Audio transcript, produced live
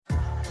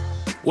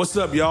What's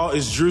up, y'all?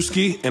 It's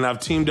Drewski, and I've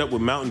teamed up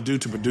with Mountain Dew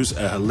to produce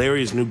a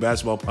hilarious new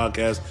basketball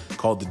podcast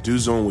called The Dew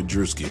Zone with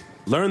Drewski.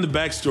 Learn the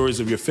backstories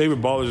of your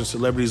favorite ballers and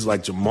celebrities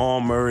like Jamal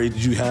Murray.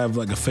 Did you have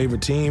like a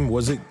favorite team?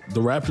 Was it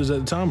the Raptors at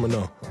the time or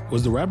no?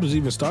 Was the Raptors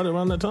even started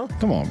around that time?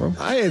 Come on, bro.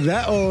 I ain't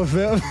that old,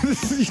 fam.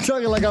 You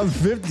talking like I'm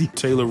 50.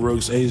 Taylor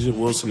Rooks, Asia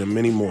Wilson, and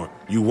many more.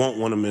 You won't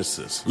want to miss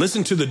this.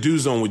 Listen to The Dew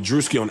Zone with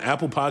Drewski on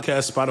Apple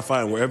Podcasts,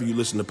 Spotify, and wherever you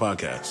listen to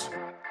podcasts.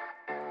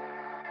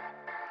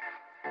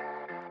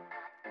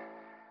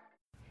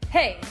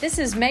 Hey, this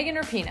is Megan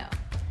Rapinoe.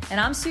 And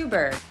I'm Sue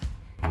Bird.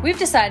 We've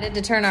decided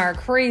to turn our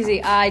crazy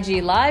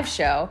IG live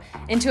show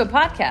into a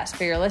podcast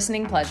for your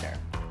listening pleasure.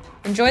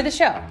 Enjoy the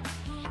show.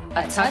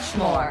 A Touch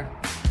More.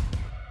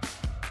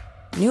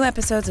 New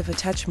episodes of A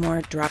Touch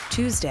More drop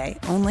Tuesday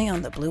only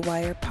on the Blue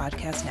Wire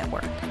Podcast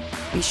Network.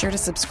 Be sure to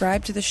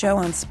subscribe to the show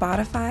on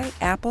Spotify,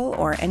 Apple,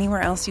 or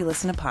anywhere else you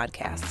listen to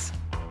podcasts.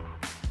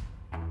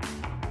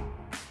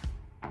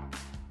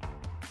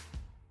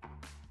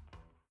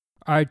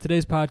 All right,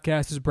 today's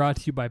podcast is brought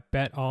to you by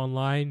Bet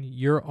Online,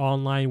 your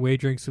online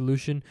wagering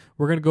solution.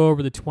 We're going to go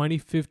over the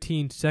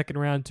 2015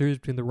 second-round series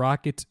between the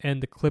Rockets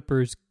and the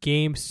Clippers,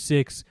 Game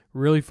 6.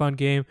 Really fun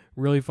game,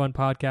 really fun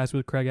podcast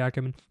with Craig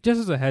Ackerman.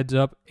 Just as a heads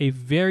up, a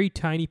very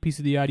tiny piece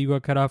of the audio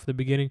got cut off at the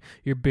beginning.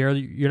 You're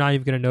not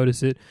even going to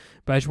notice it,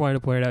 but I just wanted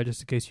to point it out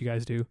just in case you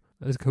guys do.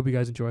 I hope you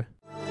guys enjoy.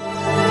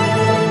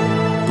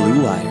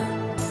 Blue Wire.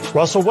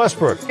 Russell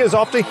Westbrook is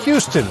off to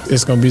Houston.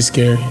 It's going to be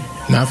scary.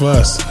 Not for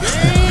us.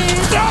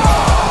 No!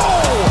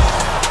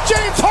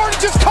 James Harden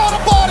just caught a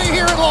body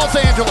here in Los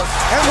Angeles.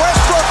 And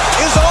Westbrook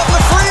is on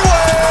the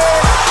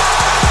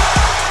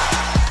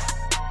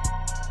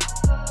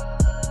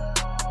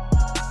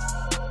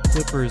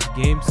freeway. Clippers,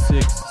 Game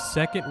 6,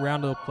 second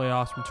round of the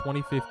playoffs from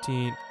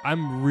 2015.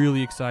 I'm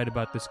really excited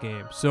about this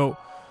game. So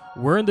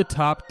we're in the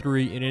top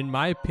three, and in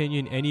my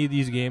opinion, any of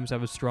these games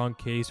have a strong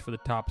case for the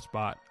top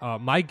spot.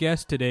 My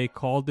guest today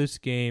called this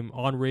game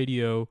on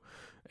radio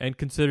and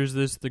considers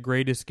this the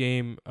greatest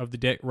game of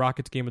the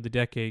Rockets game of the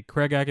decade.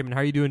 Craig Ackerman,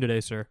 how are you doing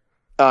today, sir?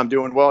 I'm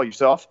doing well.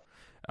 Yourself?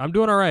 I'm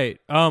doing all right.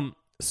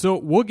 So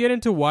we'll get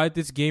into why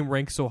this game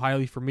ranks so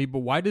highly for me, but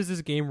why does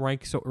this game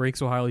rank so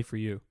highly for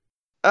you?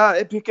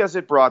 Because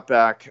it brought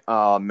back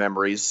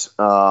memories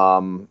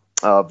of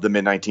the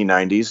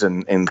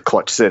mid-1990s in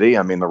Clutch City.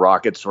 I mean, the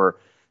Rockets were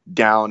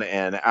down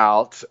and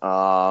out.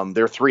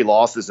 Their three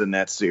losses in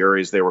that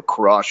series, they were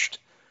crushed.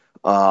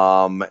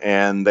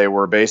 And they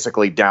were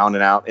basically down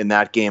and out in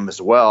that game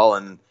as well.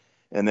 And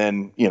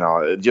then,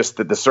 just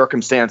the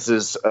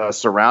circumstances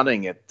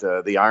surrounding it,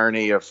 the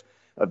irony of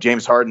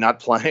James Harden not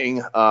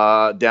playing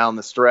down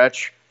the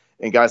stretch,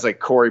 and guys like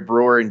Corey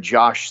Brewer and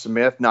Josh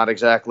Smith, not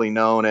exactly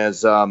known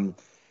as,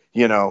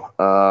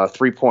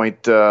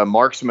 three-point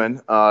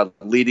marksmen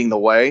leading the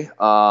way.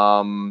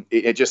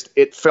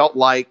 It felt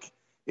like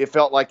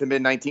the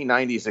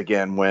mid-1990s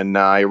again when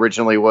I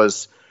originally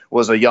was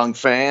a young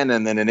fan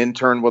and then an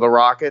intern with the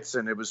Rockets,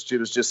 and it was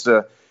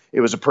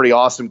a pretty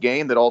awesome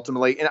game that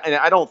ultimately, and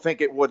I don't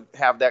think it would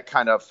have that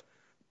kind of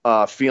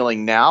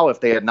feeling now if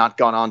they had not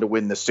gone on to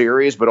win the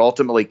series, but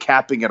ultimately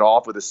capping it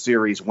off with a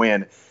series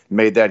win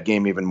made that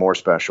game even more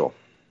special.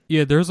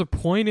 Yeah, there's a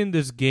point in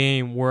this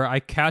game where I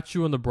catch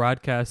you on the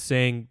broadcast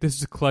saying this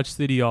is Clutch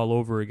City all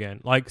over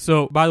again.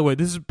 So, by the way,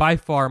 this is by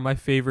far my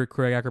favorite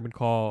Craig Ackerman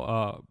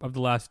call of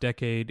the last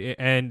decade,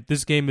 and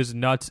this game is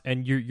nuts,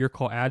 and your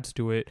call adds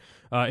to it.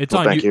 It's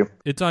on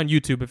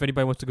YouTube. If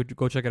anybody wants to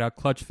go check it out,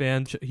 Clutch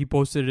fans, he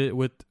posted it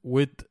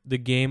with the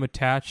game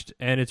attached,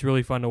 and it's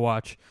really fun to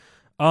watch.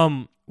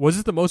 Was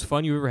it the most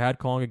fun you ever had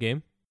calling a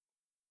game?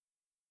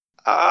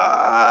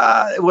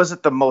 Was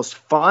it the most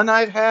fun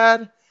I've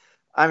had?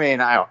 I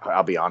mean,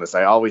 I'll be honest.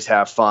 I always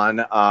have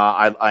fun.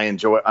 I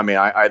enjoy. I mean,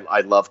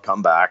 I love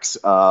comebacks.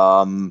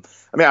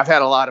 I've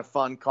had a lot of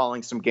fun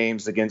calling some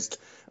games against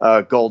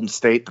Golden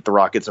State that the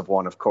Rockets have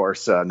won. Of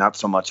course, not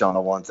so much on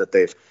the ones that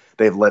they've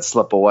let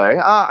slip away.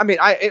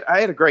 I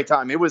had a great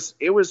time. It was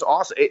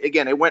awesome.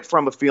 It went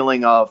from a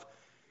feeling of,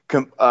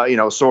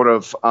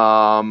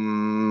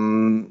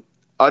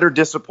 utter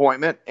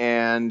disappointment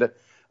and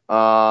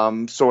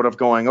sort of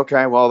going,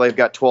 okay, well, they've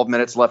got 12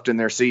 minutes left in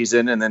their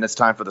season, and then it's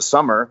time for the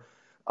summer.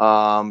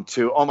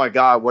 To, oh my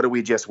God, what did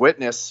we just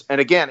witness?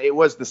 And again, it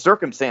was the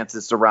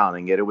circumstances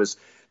surrounding it. It was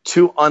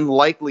two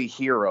unlikely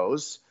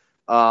heroes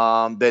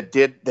that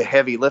did the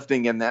heavy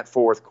lifting in that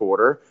fourth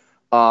quarter.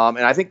 And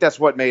I think that's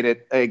what made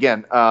it,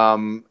 again,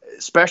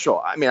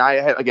 special. I mean,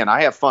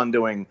 I have fun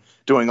doing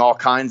all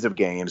kinds of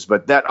games,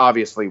 but that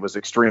obviously was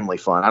extremely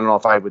fun. I don't know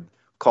if I would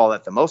call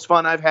that the most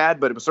fun I've had,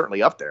 but it was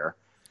certainly up there.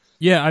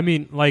 Yeah, I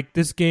mean,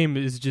 this game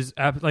is just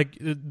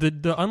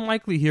the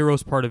unlikely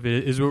heroes part of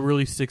it is what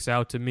really sticks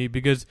out to me,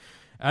 because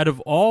out of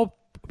all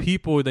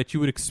people that you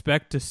would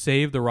expect to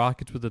save the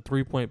Rockets with a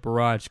 3-point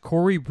barrage,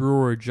 Corey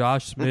Brewer,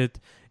 Josh Smith,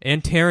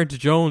 and Terrence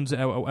Jones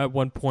at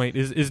one point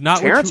is not.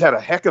 Terrence had a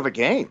heck of a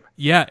game.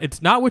 Yeah,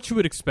 it's not what you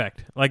would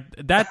expect.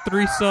 That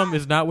threesome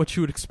is not what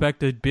you would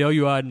expect to bail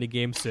you out into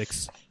Game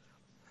 6.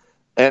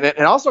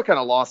 And also kind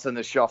of lost in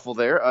the shuffle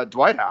there.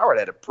 Dwight Howard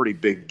had a pretty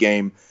big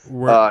game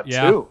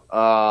too.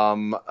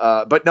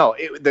 But no,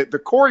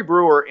 the Corey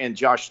Brewer and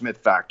Josh Smith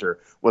factor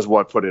was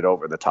what put it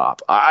over the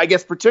top. I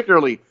guess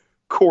particularly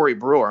Corey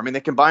Brewer. I mean, they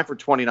combined for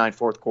 29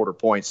 fourth quarter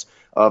points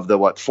of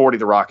the 40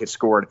 the Rockets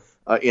scored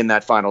in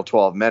that final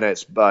 12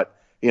 minutes. But,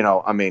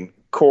 I mean,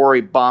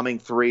 Corey bombing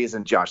threes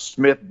and Josh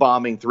Smith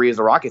bombing threes.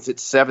 The Rockets hit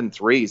 7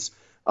 threes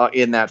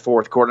in that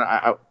fourth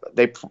quarter.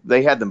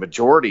 They had the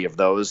majority of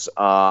those,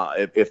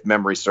 if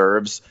memory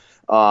serves.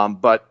 And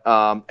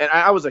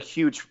I was a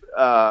huge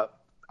I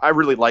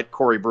really liked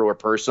Corey Brewer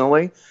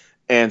personally.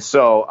 And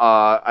so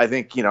I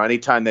think,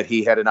 anytime that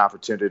he had an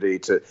opportunity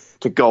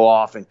to go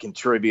off and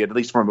contribute, at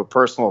least from a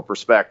personal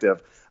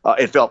perspective,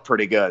 it felt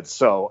pretty good.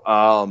 So,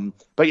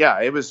 but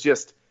yeah, it was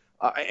just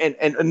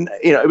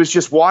it was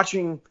just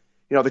watching,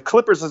 the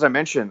Clippers, as I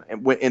mentioned,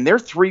 in their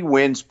 3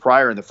 wins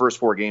prior in the first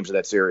 4 games of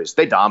that series,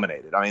 they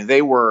dominated. I mean,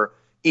 they were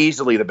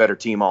easily the better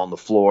team on the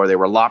floor. They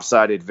were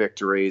lopsided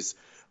victories.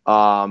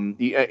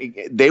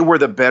 They were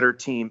the better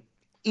team,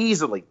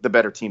 easily the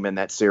better team in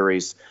that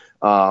series.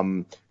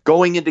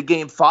 Going into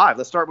Game 5,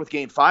 let's start with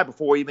Game 5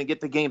 before we even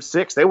get to Game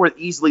 6. They were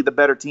easily the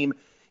better team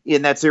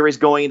in that series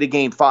going into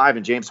Game 5,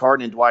 and James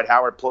Harden and Dwight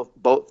Howard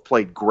both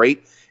played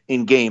great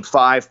in Game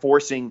 5,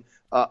 forcing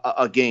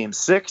a Game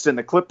 6. And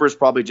the Clippers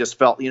probably just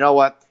felt, you know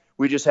what,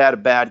 we just had a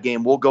bad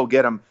game. We'll go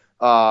get them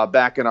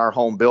back in our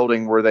home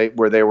building where they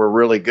were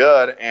really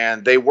good,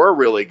 and they were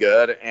really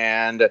good.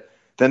 And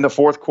then the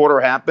fourth quarter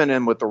happened,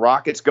 and with the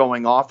Rockets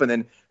going off, and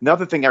then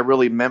another thing I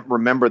really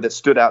remember that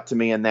stood out to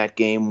me in that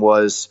game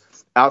was,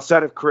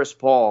 outside of Chris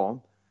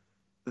Paul,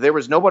 there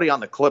was nobody on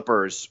the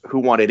Clippers who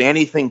wanted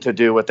anything to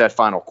do with that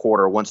final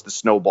quarter once the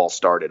snowball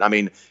started. I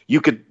mean,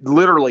 you could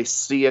literally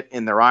see it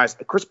in their eyes.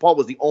 Chris Paul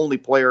was the only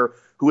player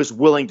who was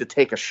willing to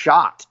take a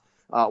shot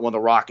when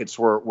the Rockets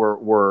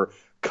were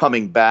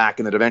coming back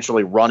and then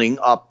eventually running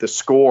up the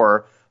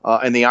score.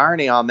 And the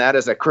irony on that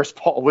is that Chris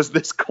Paul was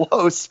this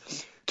close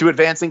to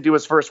advancing to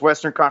his first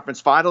Western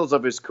Conference Finals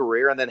of his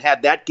career, and then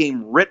had that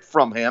game ripped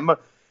from him.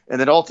 And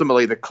then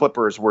ultimately the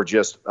Clippers were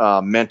just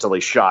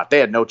mentally shot. They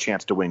had no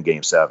chance to win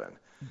Game 7.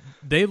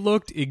 They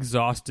looked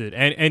exhausted.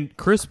 And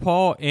Chris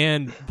Paul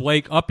and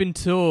Blake, up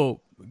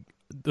until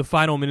the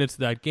final minutes of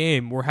that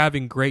game, were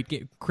having great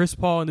games. Chris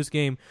Paul in this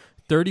game,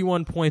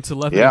 31 points,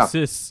 11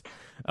 assists.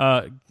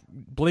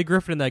 Blake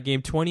Griffin in that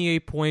game,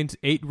 28 points,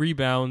 8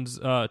 rebounds,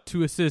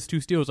 2 assists,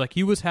 2 steals. Like,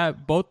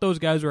 both those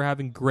guys were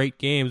having great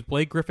games.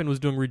 Blake Griffin was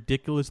doing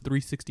ridiculous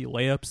 360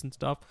 layups and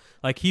stuff.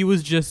 Like, he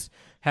was just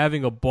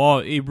having a ball.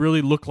 It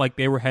really looked like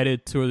they were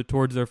headed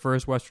towards their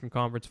first Western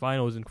Conference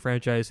Finals in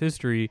franchise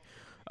history.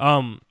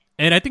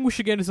 And I think we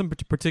should get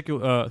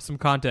into some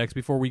context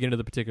before we get into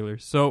the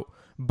particulars. So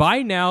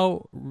by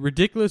now,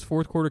 ridiculous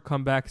fourth quarter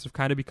comebacks have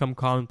kind of become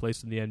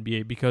commonplace in the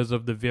NBA because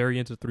of the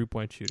variance of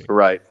 3-point shooting.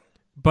 Right.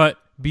 But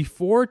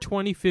before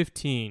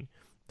 2015,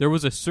 there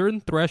was a certain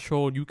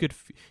threshold you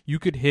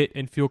could hit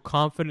and feel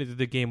confident that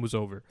the game was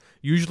over.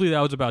 Usually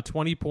that was about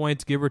 20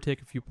 points, give or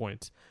take a few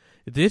points.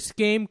 This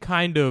game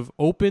kind of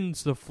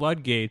opens the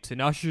floodgates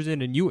and ushers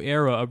in a new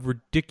era of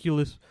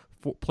ridiculous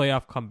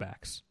playoff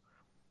comebacks.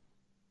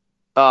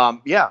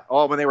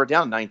 When they were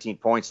down 19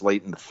 points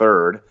late in the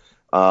third.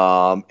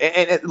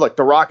 And look,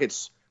 the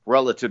Rockets,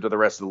 relative to the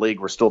rest of the league,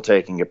 were still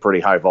taking a pretty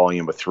high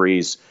volume of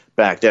threes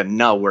back then,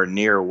 nowhere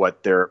near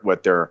what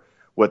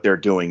they're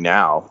doing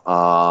now.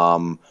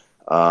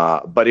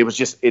 But it was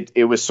just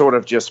it was sort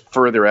of just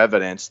further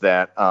evidence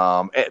that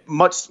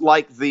much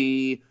like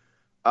the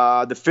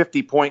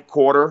 50-point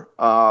quarter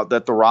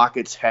that the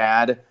Rockets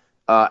had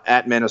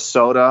at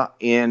Minnesota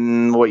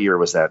in, what year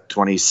was that?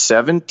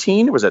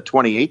 2017? Was that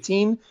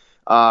 2018?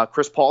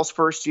 Chris Paul's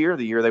first year,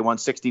 the year they won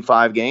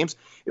 65 games.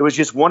 It was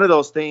just one of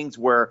those things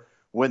where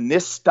when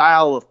this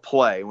style of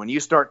play, when you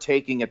start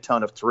taking a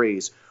ton of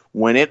threes,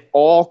 when it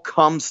all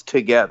comes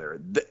together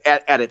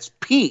at its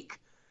peak,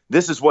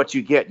 this is what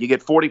you get. You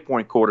get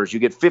 40-point quarters. You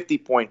get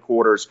 50-point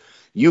quarters.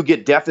 You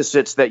get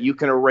deficits that you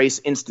can erase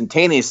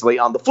instantaneously.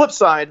 On the flip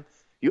side,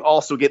 you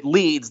also get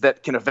leads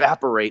that can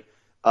evaporate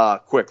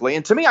quickly.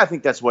 And to me, I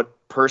think that's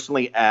what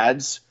personally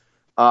adds.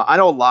 I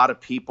know a lot of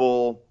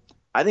people,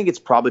 I think it's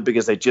probably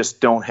because they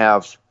just don't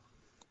have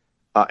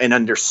an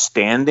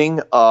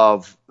understanding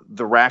of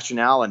the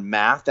rationale and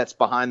math that's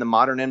behind the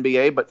modern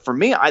NBA. But for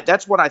me,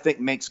 that's what I think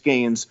makes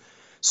games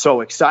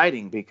so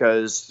exciting,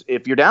 because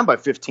if you're down by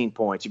 15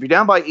 points, if you're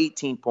down by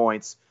 18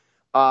 points,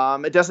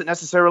 it doesn't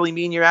necessarily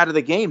mean you're out of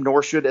the game,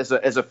 nor should, as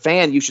a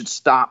fan, you should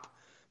stop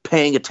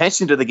paying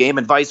attention to the game,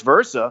 and vice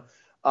versa.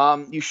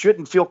 You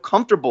shouldn't feel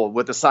comfortable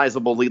with a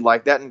sizable lead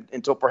like that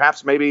until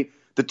perhaps maybe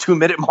the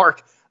 2-minute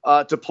mark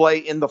to play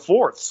in the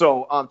fourth.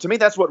 So to me,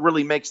 that's what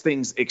really makes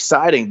things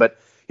exciting. But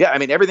yeah, I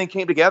mean, everything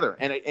came together.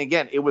 And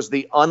again, it was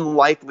the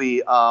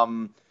unlikely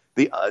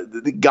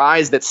the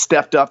guys that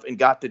stepped up and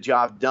got the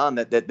job done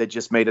that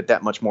just made it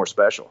that much more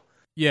special.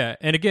 Yeah,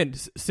 and again,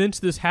 since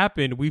this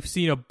happened, we've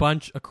seen a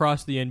bunch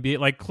across the NBA.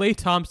 Like, Klay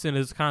Thompson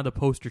is kind of the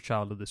poster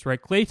child of this,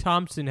 right? Klay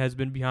Thompson has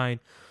been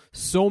behind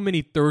so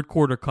many third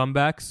quarter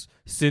comebacks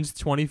since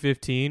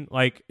 2015.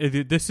 Like,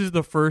 this is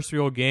the first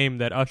real game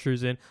that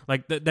ushers in,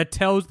 like, that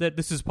tells that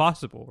this is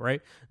possible,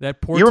 right?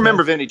 You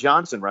remember Vinnie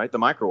Johnson, right? The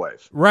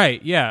microwave.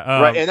 Right,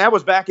 yeah. Right, and that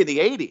was back in the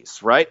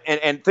 80s, right?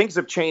 And things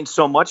have changed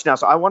so much now.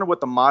 So I wonder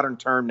what the modern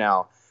term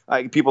now,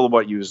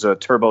 people use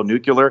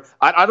turbonuclear.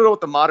 I don't know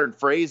what the modern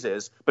phrase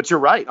is, but you're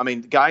right. I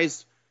mean,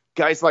 guys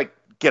like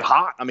get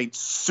hot. I mean,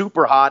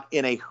 super hot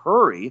in a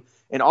hurry.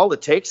 And all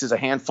it takes is a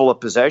handful of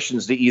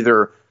possessions to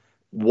either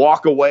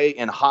walk away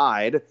and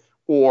hide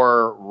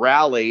or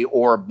rally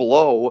or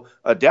blow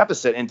a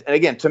deficit. And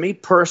again, to me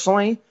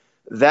personally,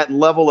 that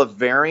level of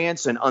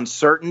variance and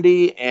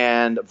uncertainty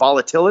and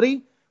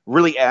volatility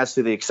really adds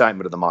to the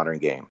excitement of the modern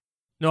game.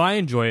 No, I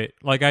enjoy it.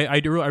 Like, I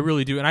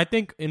really do. And I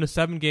think in a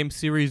 7-game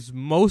series,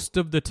 most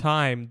of the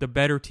time, the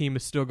better team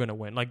is still going to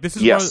win. Like, this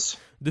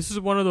is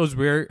one of those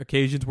rare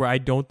occasions where I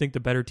don't think the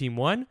better team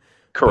won.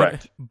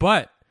 Correct.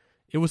 But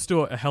it was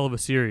still a hell of a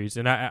series.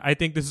 And I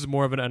think this is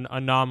more of an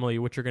anomaly,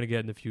 which you're going to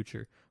get in the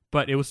future.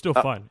 But it was still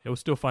fun. It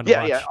was still fun to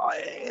watch.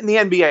 Yeah. In the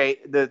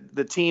NBA,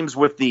 the teams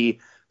with the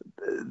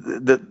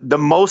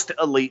most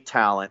elite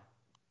talent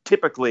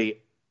typically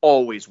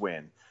always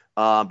win.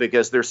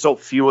 Because there's so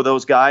few of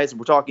those guys.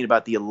 We're talking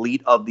about the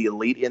elite of the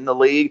elite in the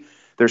league.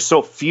 There's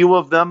so few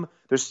of them.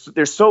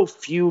 There's so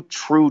few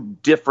true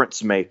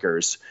difference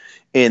makers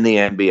in the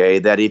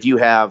NBA that if you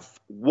have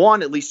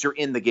one, at least you're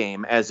in the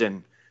game, as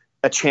in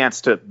a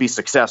chance to be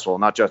successful,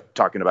 not just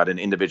talking about an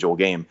individual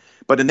game.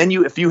 But and then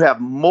if you have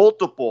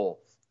multiple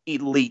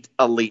elite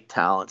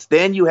talents,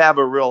 then you have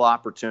a real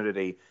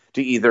opportunity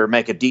to either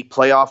make a deep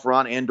playoff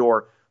run and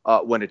or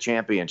win a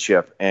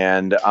championship.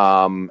 And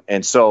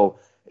so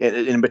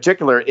in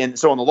particular,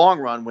 so in the long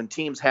run, when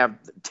teams have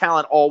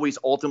talent, always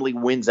ultimately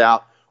wins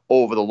out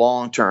over the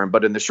long term.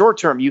 But in the short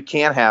term, you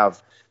can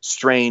have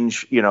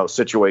strange,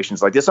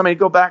 situations like this. I mean,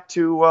 go back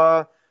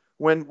to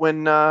when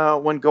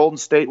Golden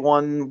State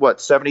won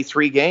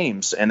 73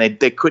 games and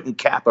they couldn't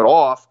cap it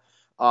off.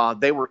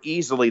 They were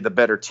easily the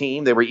better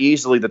team. They were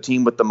easily the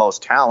team with the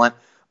most talent.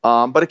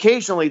 But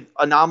occasionally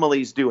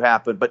anomalies do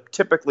happen. But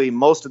typically,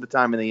 most of the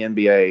time in the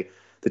NBA,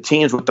 the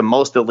teams with the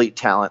most elite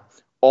talent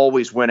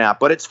always win out.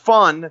 But it's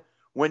fun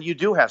when you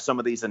do have some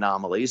of these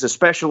anomalies,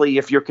 especially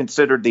if you're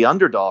considered the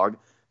underdog,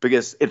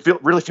 because it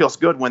really feels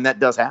good when that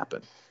does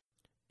happen.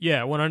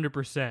 Yeah,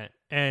 100%.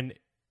 And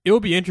it will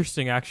be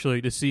interesting,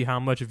 actually, to see how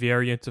much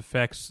variance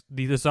affects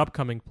this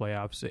upcoming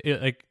playoffs.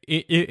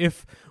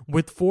 If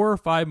with 4 or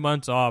 5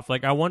 months off,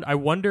 I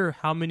wonder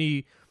how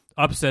many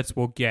upsets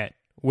we'll get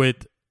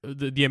with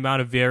the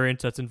amount of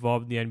variance that's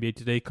involved in the NBA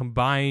today,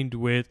 combined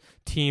with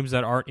teams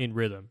that aren't in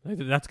rhythm.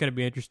 That's going to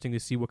be interesting to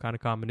see what kind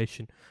of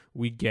combination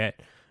we get.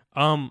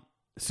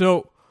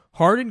 So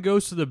Harden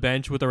goes to the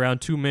bench with around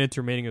 2 minutes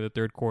remaining in the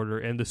third quarter,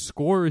 and the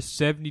score is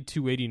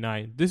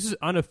 72-89. This is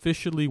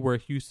unofficially where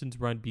Houston's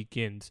run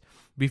begins.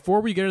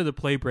 Before we get into the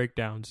play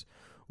breakdowns,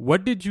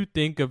 what did you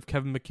think of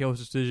Kevin McHale's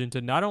decision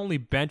to not only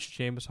bench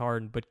James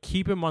Harden, but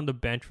keep him on the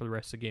bench for the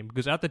rest of the game?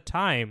 Because at the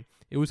time,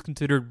 it was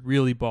considered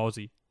really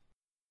ballsy.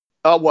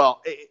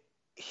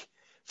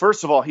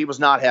 First of all, he was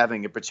not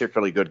having a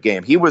particularly good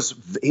game. He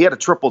had a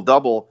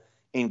triple-double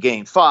in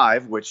Game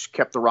 5, which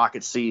kept the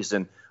Rockets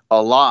season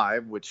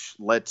alive, which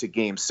led to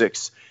Game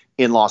 6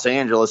 in Los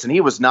Angeles, and he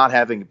was not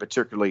having a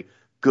particularly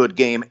good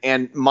game.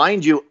 And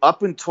mind you,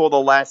 up until the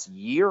last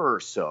year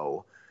or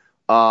so,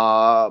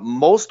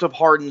 most of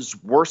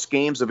Harden's worst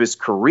games of his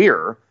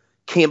career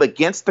came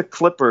against the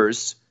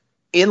Clippers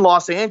in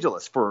Los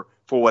Angeles for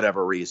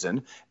whatever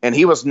reason, and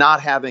he was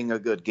not having a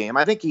good game.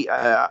 I think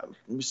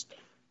just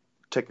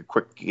take a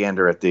quick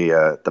gander at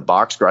the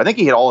box score. I think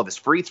he hit all of his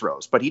free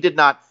throws, but he did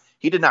not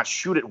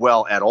shoot it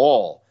well at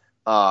all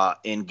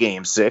in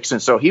Game 6,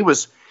 and so he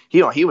was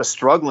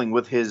struggling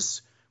with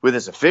his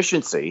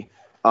efficiency.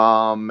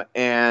 And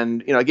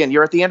again,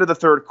 you're at the end of the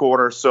third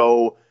quarter,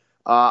 so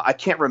I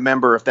can't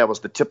remember if that was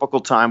the typical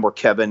time where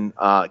Kevin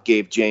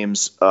gave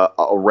James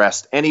a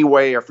rest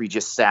anyway, or if he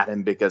just sat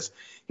him because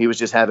he was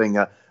just having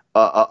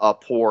a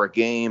poor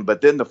game.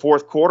 But then the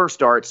fourth quarter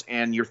starts,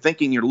 and you're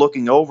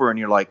looking over, and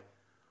you're like,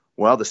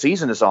 well, the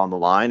season is on the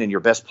line, and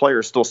your best player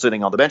is still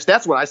sitting on the bench.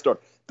 That's when I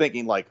start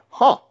thinking,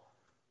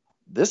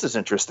 this is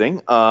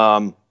interesting.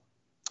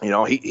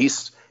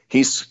 He's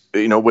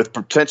with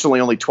potentially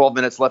only 12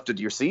 minutes left of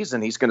your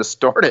season, he's going to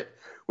start it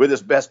with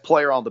his best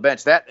player on the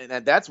bench.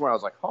 That's where I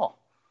was like,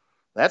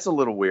 that's a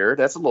little weird.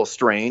 That's a little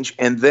strange.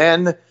 And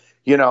then,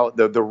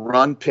 the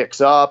run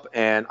picks up,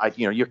 and I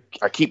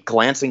keep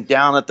glancing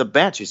down at the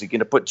bench. Is he going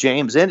to put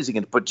James in? Is he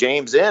going to put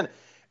James in?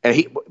 And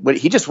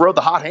he just rode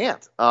the hot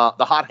hands.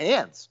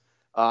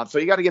 So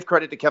you got to give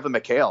credit to Kevin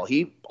McHale.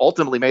 He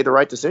ultimately made the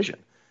right decision.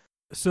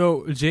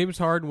 So James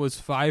Harden was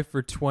 5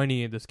 for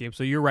 20 in this game.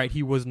 So you're right,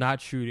 he was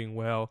not shooting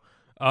well.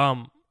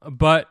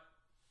 But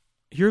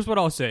here's what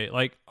I'll say.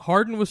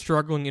 Harden was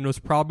struggling, and it was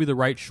probably the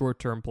right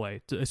short-term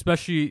play,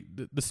 especially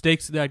the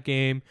stakes of that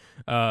game,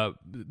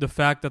 the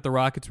fact that the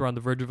Rockets were on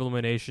the verge of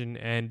elimination,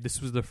 and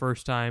this was the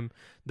first time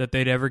that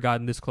they'd ever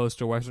gotten this close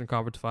to a Western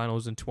Conference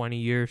Finals in 20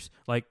 years.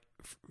 It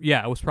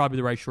was probably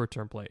the right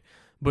short-term play.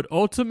 But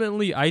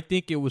ultimately, I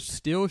think it was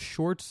still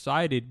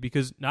short-sighted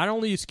because not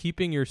only is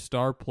keeping your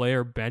star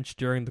player benched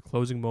during the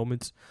closing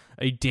moments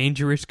a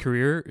dangerous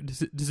career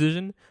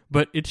decision,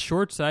 but it's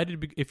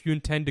short-sighted if you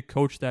intend to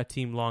coach that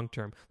team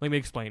long-term. Let me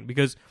explain.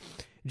 Because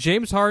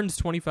James Harden's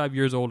 25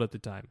 years old at the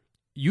time.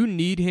 You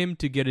need him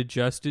to get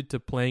adjusted to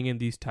playing in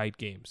these tight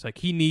games. Like,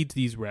 he needs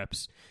these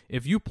reps.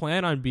 If you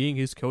plan on being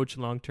his coach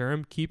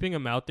long-term, keeping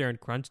him out there in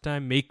crunch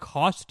time may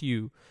cost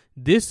you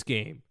this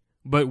game,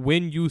 but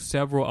win you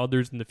several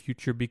others in the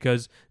future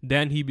because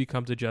then he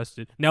becomes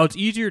adjusted. Now, it's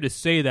easier to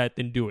say that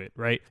than do it,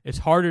 right? It's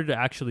harder to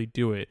actually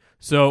do it.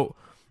 So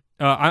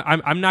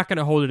I'm not going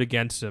to hold it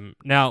against him.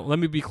 Now, let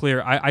me be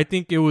clear. I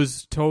think it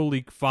was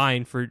totally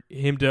fine for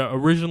him to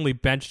originally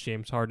bench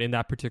James Harden in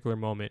that particular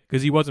moment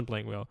because he wasn't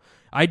playing well.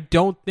 I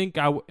don't think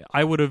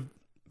I would have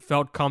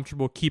felt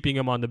comfortable keeping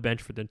him on the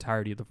bench for the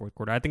entirety of the fourth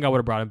quarter. I think I would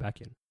have brought him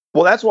back in.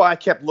 Well, that's why I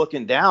kept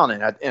looking down,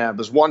 and I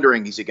was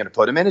wondering, is he going to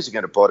put him in? Is he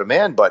going to put him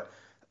in? But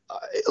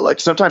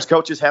like sometimes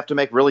coaches have to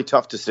make really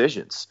tough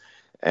decisions,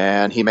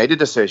 and he made a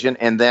decision.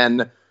 And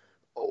then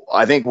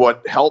I think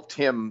what helped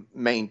him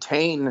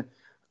maintain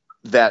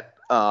that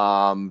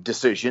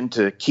decision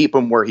to keep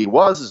him where he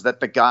was is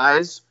that the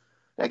guys,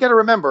 I got to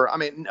remember, I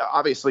mean,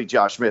 obviously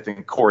Josh Smith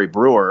and Corey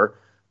Brewer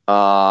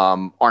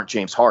aren't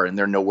James Harden.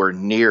 They're nowhere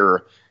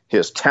near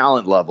his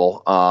talent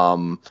level.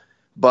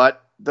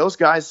 But those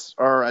guys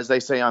are, as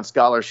they say, on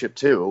scholarship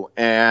too.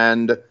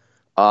 And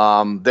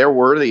they're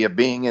worthy of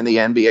being in the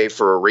NBA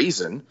for a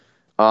reason.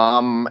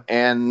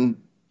 And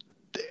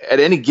at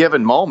any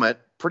given moment,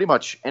 pretty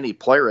much any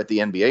player at the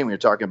NBA, when you're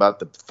talking about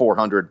the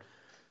 400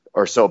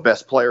 or so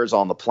best players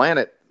on the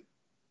planet,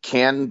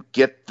 can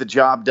get the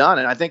job done.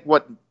 And I think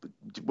what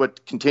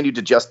continued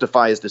to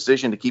justify his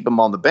decision to keep him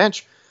on the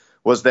bench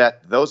was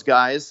that those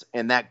guys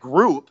and that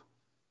group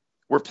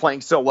were playing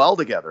so well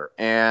together.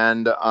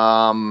 And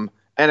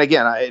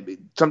again,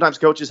 sometimes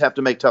coaches have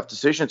to make tough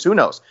decisions. Who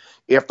knows?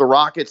 If the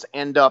Rockets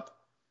end up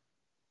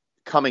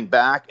coming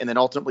back and then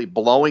ultimately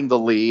blowing the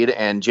lead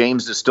and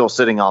James is still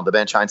sitting on the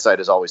bench,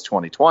 hindsight is always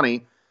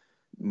 20/20,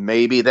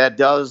 maybe that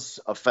does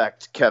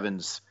affect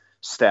Kevin's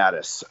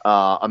status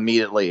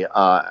immediately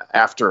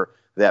after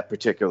that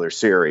particular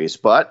series.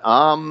 But,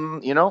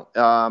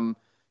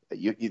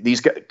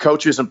 these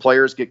coaches and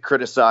players get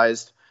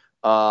criticized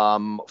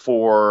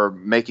for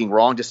making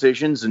wrong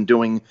decisions and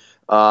doing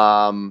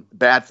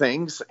bad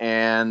things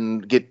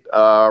and get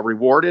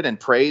rewarded and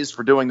praised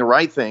for doing the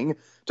right thing,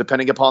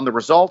 depending upon the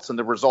results. And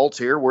the results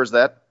here was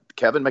that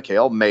Kevin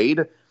McHale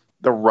made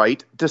the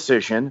right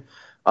decision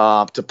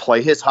to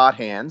play his hot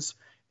hands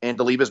and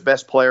to leave his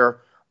best player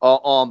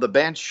on the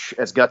bench.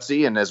 As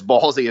gutsy and as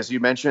ballsy as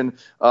you mentioned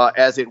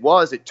as it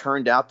was, it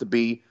turned out to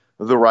be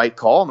the right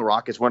call, and the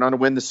Rockets went on to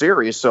win the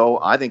series. So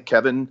I think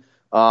Kevin,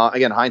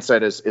 again,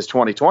 hindsight is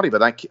 20/20,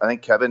 but I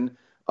think Kevin,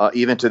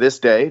 even to this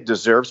day,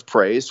 deserves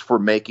praise for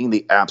making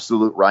the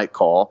absolute right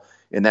call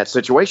in that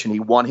situation. He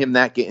won him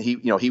that game.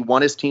 He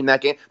won his team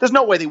that game. There's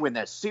no way they win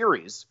that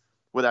series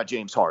without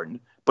James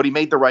Harden, but he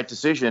made the right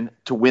decision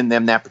to win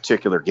them that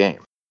particular game.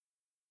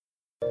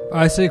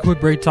 I say a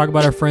quick break to talk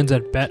about our friends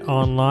at Bet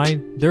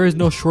Online. There is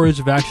no shortage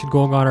of action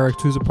going on at our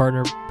exclusive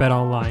partner, Bet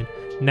Online.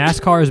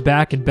 NASCAR is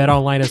back, and Bet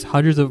Online has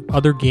hundreds of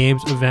other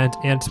games, events,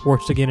 and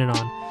sports to get in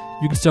on.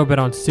 You can still bet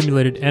on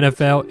simulated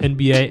NFL,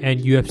 NBA, and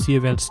UFC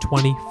events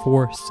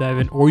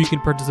 24/7, or you can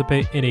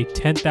participate in a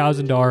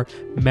 $10,000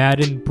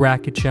 Madden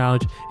Bracket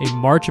Challenge, a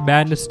March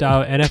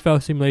Madness-style NFL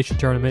simulation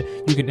tournament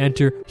you can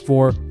enter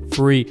for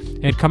free.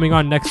 And coming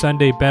on next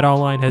Sunday,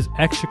 BetOnline has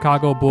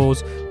ex-Chicago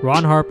Bulls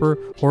Ron Harper,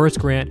 Horace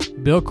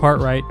Grant, Bill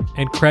Cartwright,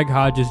 and Craig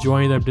Hodges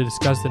joining them to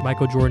discuss the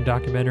Michael Jordan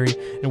documentary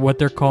and what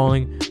they're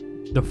calling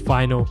the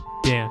Final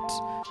Dance.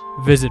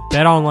 Visit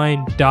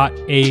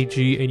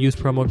betonline.ag and use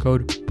promo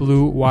code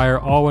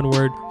BLUEWIRE, all one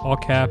word, all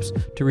caps,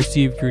 to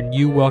receive your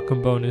new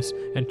welcome bonus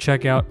and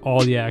check out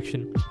all the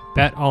action.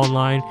 Bet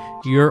Online,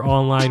 your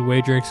online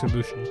wagering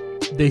solution.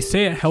 They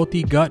say a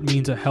healthy gut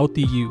means a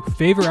healthy you.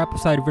 Favor apple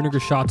cider vinegar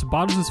shots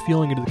bottles this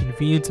feeling into the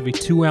convenience of a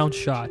 2-ounce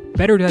shot.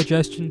 Better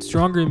digestion,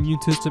 stronger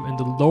immune system, and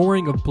the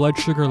lowering of blood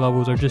sugar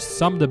levels are just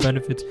some of the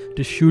benefits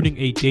to shooting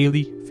a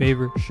daily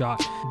Favor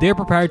shot. Their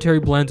proprietary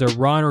blends are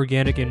raw and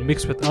organic and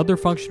mixed with other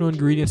functional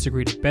ingredients to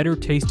create a better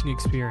tasting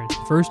experience.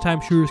 First-time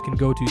shooters can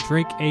go to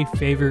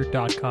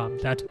drinkafavor.com.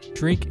 That's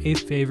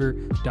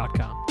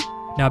drinkafavor.com.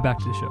 Now back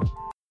to the show.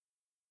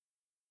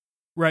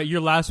 Right,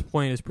 your last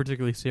point is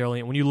particularly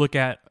salient. When you look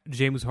at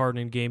James Harden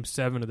in Game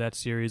 7 of that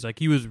series, like,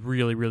 he was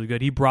really, really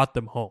good. He brought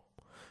them home,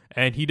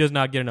 and he does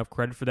not get enough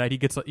credit for that. He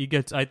gets, I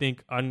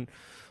think,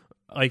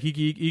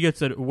 he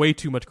gets way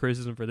too much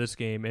criticism for this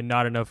game, and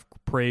not enough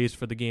praise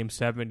for the Game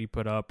 7 he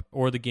put up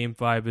or the Game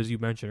 5, as you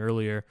mentioned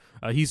earlier.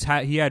 He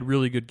had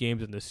really good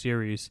games in this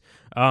series,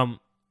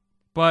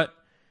 but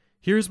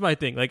here's my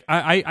thing. Like,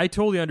 I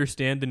totally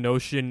understand the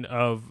notion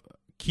of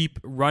keep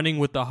running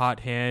with the hot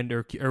hand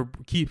or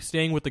keep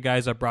staying with the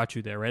guys that brought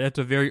you there, right? That's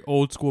a very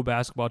old school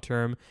basketball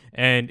term,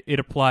 and it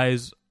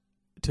applies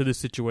to this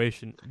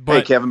situation. But,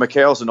 hey, Kevin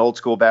McHale's an old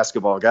school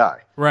basketball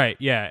guy. Right,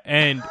 yeah.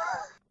 And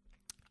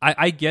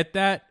I get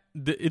that,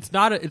 it's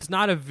not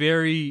a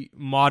very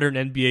modern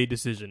NBA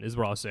decision, is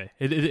what I'll say.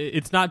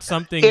 It's not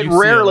something it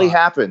you rarely see a lot.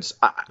 happens.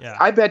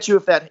 I bet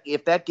you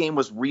if that game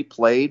was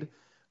replayed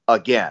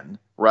again,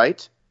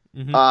 right?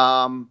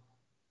 Mm-hmm.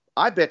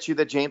 I bet you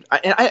that James.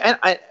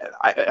 I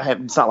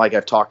have. It's not like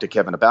I've talked to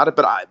Kevin about it,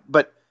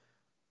 but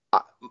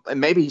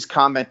maybe he's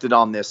commented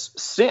on this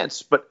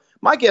since. But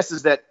my guess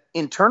is that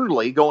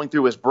internally, going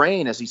through his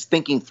brain as he's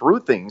thinking through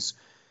things,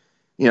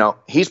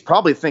 he's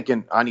probably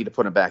thinking, I need to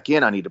put him back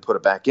in. I need to put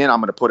him back in. I'm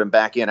going to put him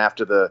back in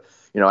after the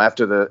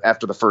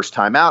first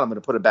time out. I'm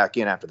going to put him back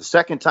in after the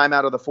second time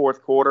out of the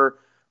fourth quarter.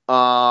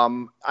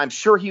 I'm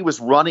sure he was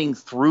running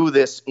through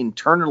this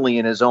internally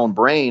in his own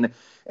brain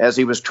as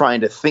he was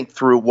trying to think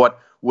through what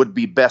would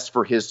be best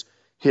for his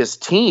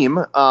team.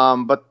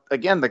 But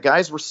again, the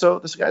guys were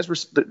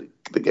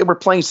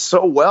playing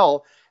so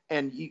well,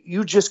 and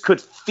you just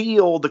could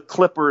feel the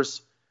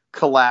Clippers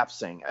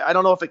collapsing. I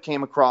don't know if it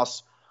came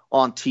across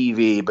on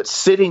TV, but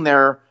sitting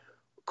there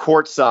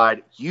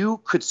courtside,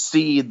 you could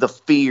see the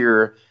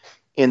fear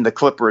in the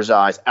Clippers'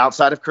 eyes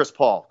outside of Chris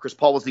Paul. Chris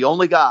Paul was the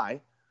only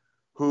guy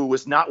who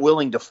was not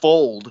willing to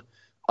fold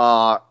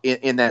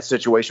in that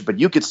situation, but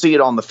you could see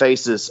it on the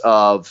faces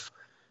of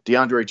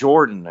DeAndre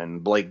Jordan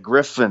and Blake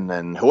Griffin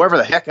and whoever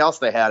the heck else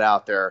they had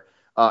out there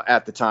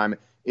at the time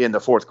in the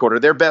fourth quarter.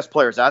 Their best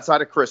players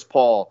outside of Chris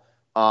Paul,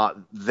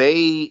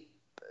 that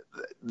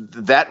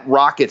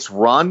Rockets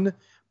run,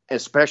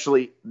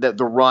 especially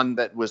the run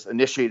that was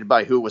initiated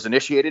by who it was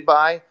initiated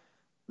by,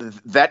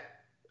 that,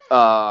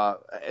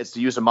 as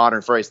to use a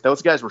modern phrase,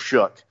 those guys were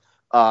shook.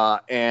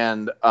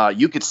 And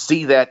you could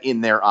see that in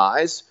their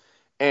eyes.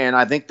 And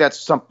I think that's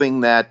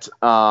something that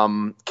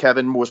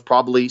Kevin was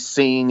probably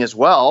seeing as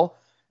well.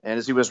 And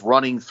as he was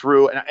running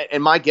through,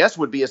 and my guess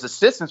would be his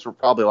assistants were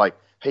probably like,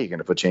 hey, you're going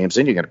to put James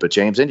in, you're going to put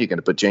James in, you're going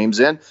to put James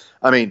in.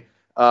 I mean,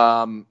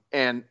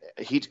 and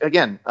he,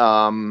 again,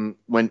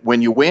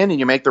 when you win and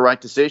you make the right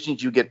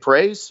decisions, you get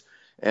praise.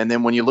 And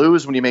then when you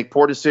lose, when you make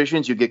poor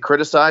decisions, you get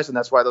criticized. And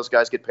that's why those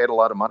guys get paid a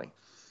lot of money.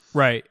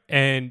 Right.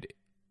 And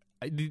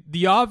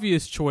the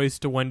obvious choice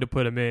to when to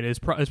put him in is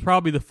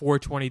probably the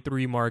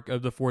 4:23 mark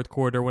of the fourth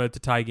quarter when it's a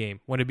tie game,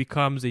 when it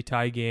becomes a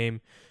tie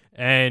game.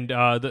 And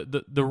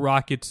the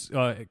Rockets,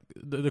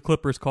 the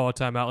Clippers call a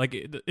timeout. Like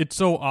it's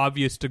so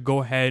obvious to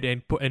go ahead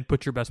and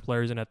put your best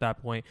players in at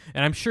that point.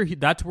 And I'm sure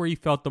that's where he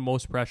felt the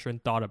most pressure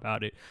and thought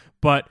about it.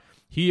 But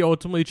he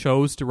ultimately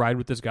chose to ride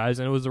with his guys,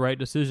 and it was the right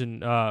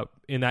decision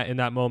in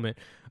that moment.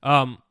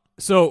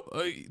 So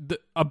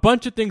a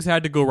bunch of things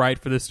had to go right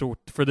for this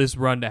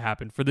run to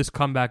happen, for this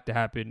comeback to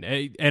happen,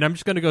 and I'm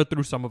just going to go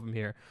through some of them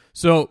here.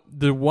 So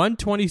the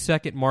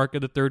 1:22 mark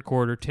of the third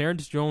quarter,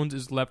 Terrence Jones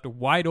is left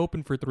wide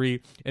open for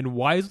three and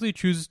wisely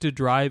chooses to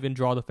drive and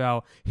draw the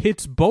foul,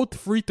 hits both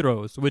free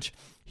throws, which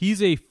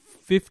he's a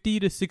 50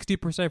 to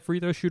 60%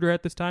 free throw shooter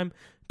at this time.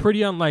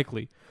 Pretty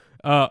unlikely.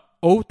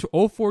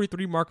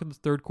 0:43 mark of the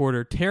third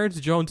quarter, Terrence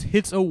Jones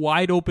hits a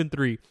wide open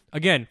three.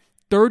 Again,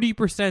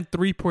 30%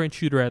 three-point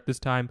shooter at this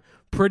time.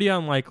 Pretty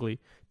unlikely.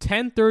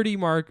 10:30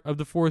 mark of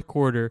the fourth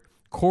quarter,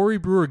 Corey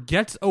Brewer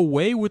gets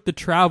away with the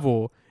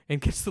travel and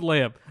gets the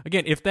layup.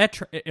 Again, if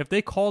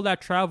they call that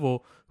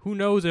travel, who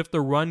knows if the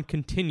run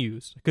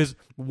continues? Because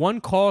one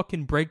call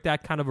can break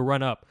that kind of a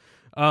run up.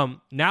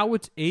 Now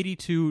it's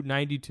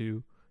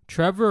 82-92.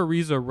 Trevor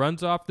Ariza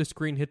runs off the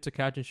screen, hits a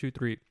catch-and-shoot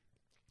three.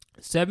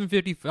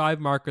 7:55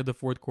 mark of the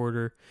fourth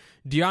quarter,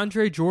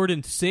 DeAndre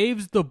Jordan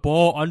saves the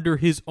ball under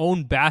his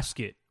own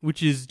basket,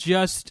 which is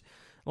just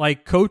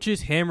like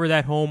coaches hammer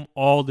that home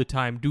all the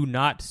time. Do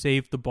not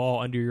save the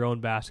ball under your own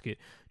basket.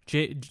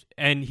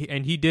 And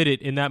he did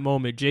it in that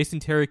moment. Jason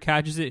Terry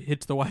catches it,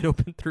 hits the wide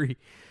open three.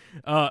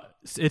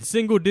 It's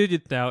single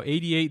digits now,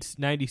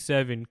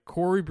 88-97.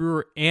 Corey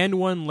Brewer and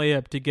one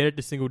layup to get it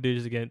to single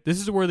digits again. This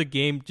is where the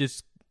game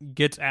just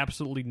gets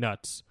absolutely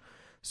nuts.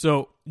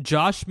 So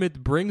Josh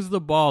Smith brings the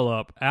ball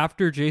up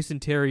after Jason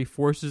Terry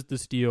forces the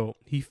steal.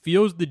 He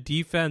feels the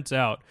defense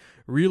out,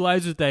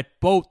 realizes that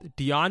both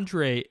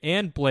DeAndre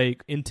and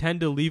Blake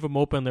intend to leave him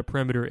open on the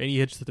perimeter, and he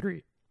hits the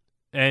three.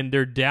 And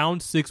they're down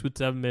 6 with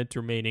 7 minutes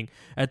remaining.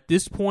 At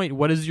this point,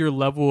 what is your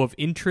level of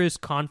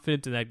interest,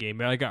 confidence in that game?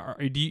 Like,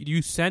 do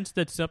you sense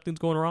that something's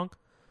going wrong?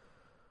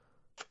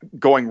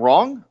 Going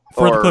wrong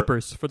for the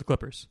Clippers? For the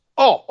Clippers.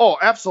 Oh,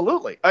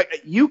 absolutely.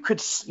 You could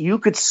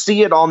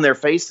see it on their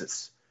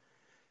faces.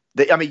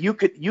 You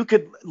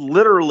could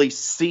literally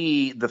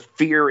see the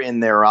fear in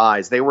their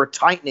eyes. They were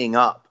tightening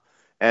up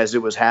as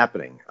it was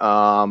happening.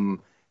 The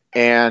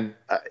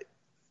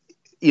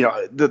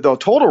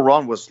total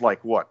run was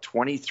like, what,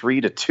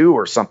 23-2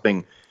 or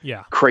something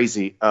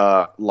crazy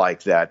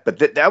like that.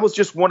 But that was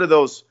just one of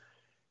those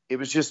 – it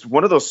was just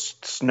one of those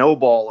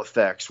snowball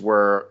effects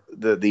where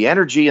the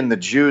energy and the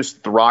juice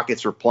the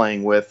Rockets are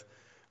playing with,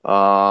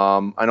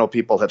 I know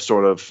people have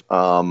sort of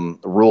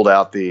ruled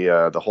out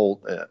the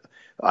whole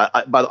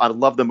I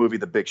love the movie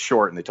The Big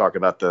Short, and they talk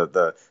about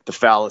the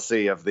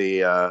fallacy of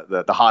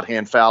the hot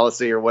hand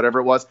fallacy or whatever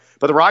it was.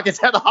 But the Rockets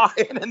had the hot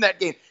hand in that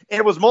game, and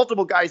it was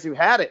multiple guys who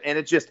had it, and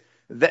it just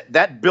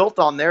that built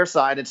on their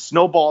side and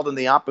snowballed in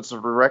the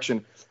opposite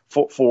direction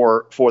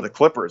for the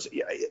Clippers.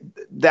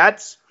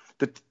 That's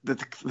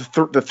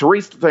the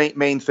three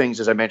main things,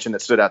 as I mentioned,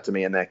 that stood out to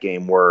me in that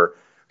game were,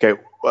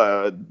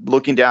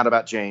 looking down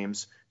about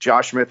James,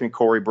 Josh Smith and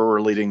Corey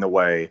Brewer leading the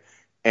way,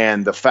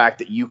 and the fact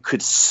that you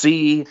could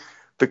see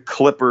the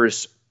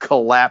Clippers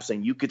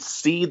collapsing. You could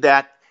see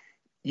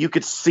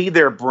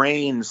their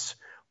brains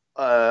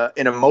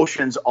and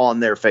emotions on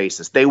their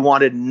faces. They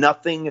wanted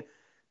nothing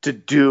to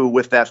do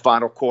with that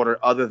final quarter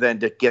other than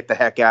to get the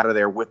heck out of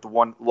there, with the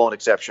one lone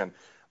exception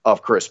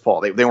of Chris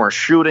Paul. They weren't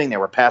shooting. They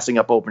were passing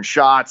up open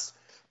shots.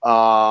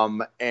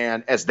 And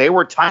as they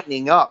were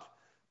tightening up,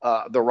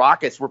 the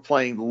Rockets were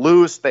playing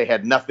loose. They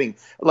had nothing.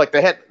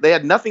 They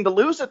had nothing to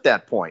lose at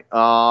that point.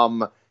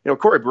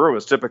 Corey Brewer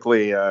was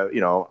typically,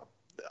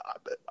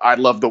 I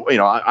love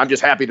I'm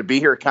just happy to be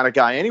here kind of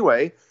guy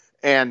anyway.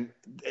 And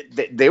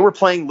they were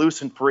playing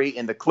loose and free.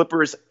 And the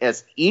Clippers,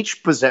 as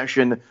each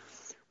possession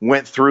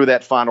went through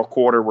that final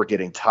quarter, were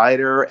getting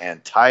tighter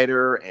and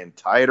tighter and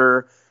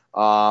tighter.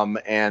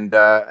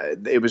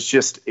 It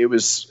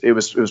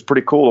was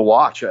pretty cool to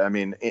watch. I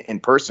mean, in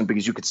person,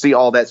 because you could see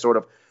all that sort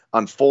of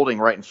unfolding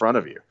right in front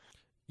of you.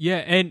 Yeah,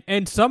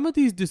 and some of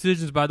these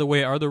decisions, by the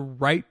way, are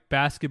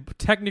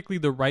technically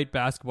the right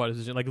basketball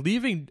decision. Like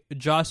leaving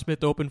Josh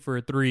Smith open for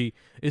a three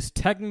is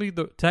technically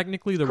the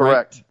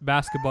Correct. right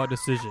basketball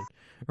decision,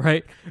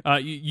 right?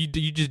 You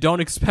just don't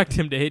expect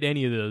him to hit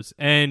any of those.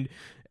 And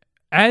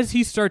as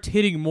he starts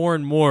hitting more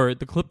and more,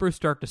 the Clippers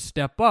start to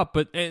step up.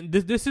 But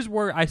this is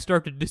where I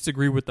start to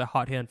disagree with the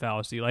hot hand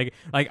fallacy.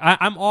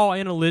 I'm all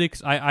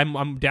analytics.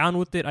 I'm down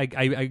with it. I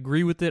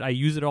agree with it. I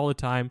use it all the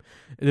time.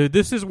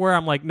 This is where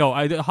I'm like,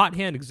 no, the hot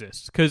hand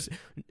exists because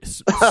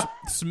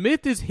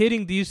Smith is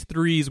hitting these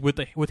threes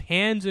with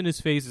hands in his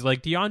faces.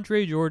 Like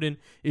DeAndre Jordan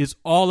is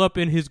all up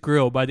in his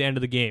grill by the end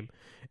of the game.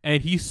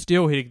 And he's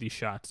still hitting these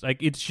shots.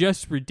 Like, it's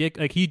just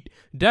ridiculous. Like, he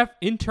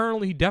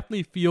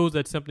definitely feels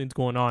that something's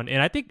going on.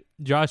 And I think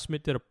Josh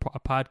Smith did a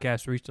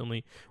podcast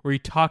recently where he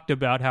talked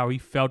about how he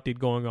felt it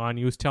going on.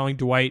 He was telling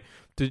Dwight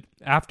to,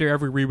 after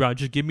every rebound,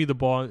 just give me the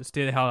ball and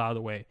stay the hell out of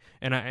the way.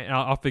 And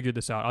I'll figure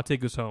this out. I'll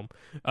take this home.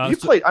 You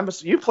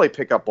play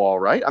pickup ball,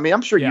 right? I mean,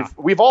 I'm sure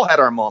we've all had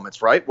our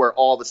moments, right, where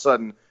all of a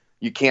sudden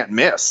you can't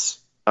miss.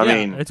 I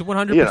mean, it's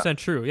 100%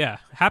 true. Yeah,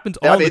 happens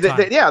all the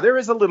time.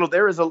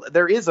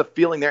 There is a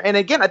feeling there. And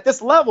again, at this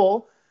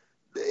level,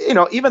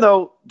 even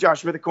though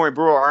Josh Smith and Corey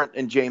Brewer aren't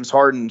in James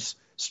Harden's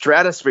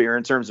stratosphere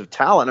in terms of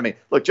talent, I mean,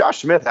 look,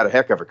 Josh Smith had a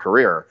heck of a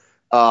career.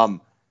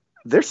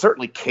 They're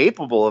certainly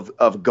capable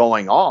of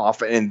going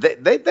off, and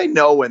they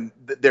know when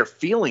they're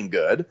feeling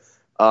good.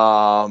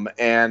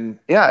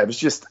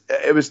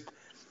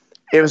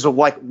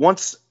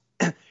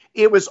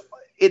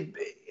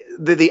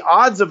 The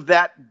odds of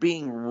that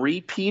being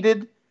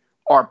repeated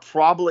are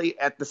probably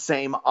at the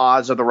same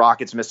odds of the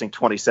Rockets missing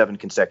 27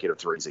 consecutive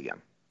threes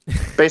again.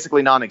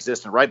 Basically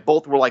non-existent, right?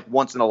 Both were like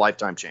once in a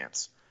lifetime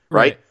chance,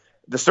 right?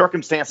 The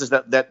circumstances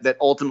that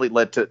ultimately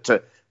led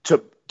to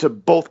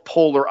both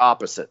polar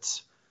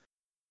opposites.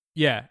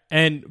 Yeah,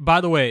 and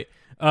by the way,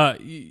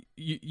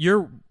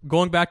 you're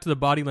going back to the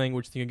body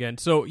language thing again.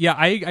 So yeah,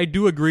 I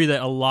do agree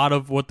that a lot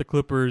of what the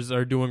Clippers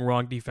are doing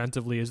wrong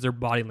defensively is their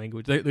body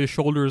language. Their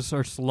shoulders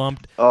are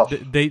slumped. Oh.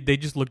 They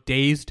just look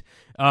dazed.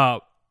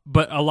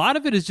 But a lot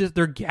of it is just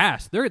they're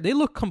gassed. They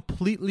look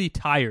completely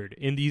tired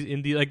in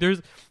these like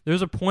there's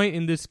a point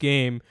in this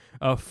game,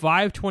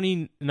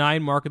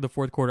 5:29 mark of the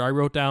fourth quarter. I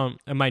wrote down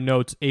in my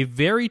notes, a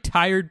very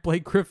tired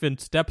Blake Griffin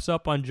steps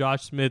up on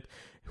Josh Smith,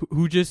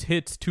 who just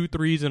hits 2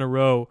 threes in a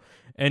row.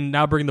 And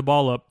now bring the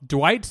ball up.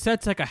 Dwight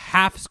sets like a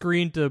half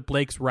screen to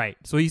Blake's right.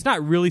 So he's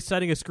not really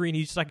setting a screen.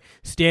 He's just like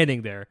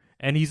standing there.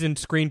 And he's in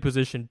screen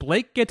position.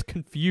 Blake gets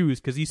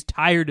confused because he's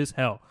tired as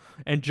hell.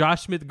 And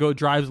Josh Smith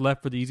drives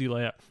left for the easy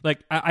layup. Like,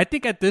 I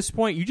think at this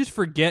point, you just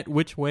forget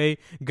which way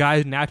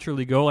guys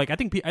naturally go. Like, I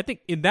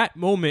think in that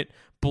moment,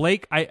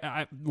 Blake,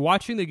 I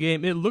watching the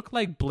game, it looked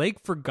like Blake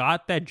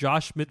forgot that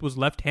Josh Smith was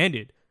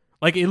left-handed.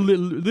 Like, it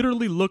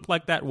literally looked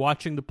like that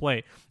watching the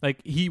play.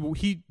 Like,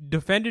 he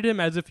defended him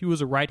as if he was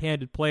a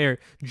right-handed player.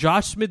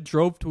 Josh Smith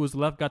drove to his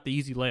left, got the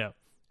easy layup.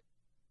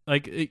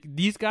 Like,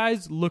 these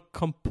guys look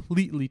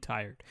completely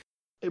tired.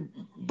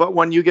 But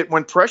when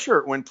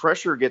pressure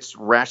gets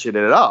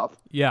ratcheted up,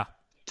 yeah,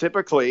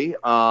 typically,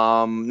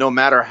 no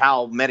matter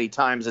how many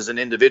times as an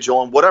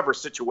individual in whatever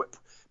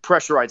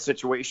pressurized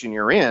situation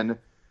you're in,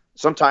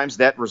 sometimes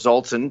that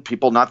results in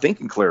people not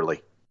thinking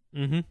clearly.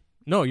 Mm-hmm.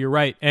 No, you're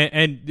right.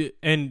 And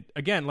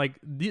again, like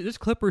this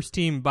Clippers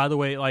team, by the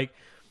way, like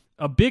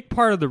a big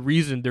part of the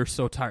reason they're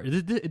so tired,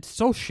 it's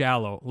so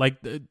shallow. Like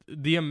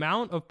the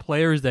amount of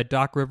players that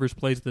Doc Rivers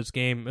plays this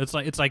game, it's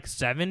like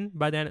 7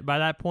 by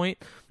that point.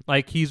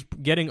 Like he's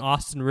getting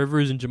Austin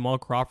Rivers and Jamal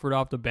Crawford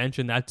off the bench,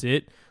 and that's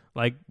it.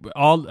 I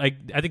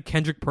think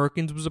Kendrick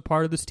Perkins was a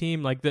part of this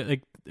team. Like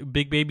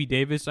Big Baby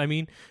Davis. I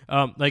mean,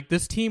 like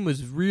this team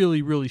was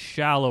really, really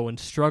shallow and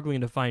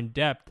struggling to find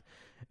depth.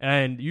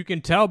 And you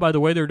can tell by the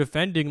way they're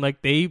defending,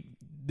 like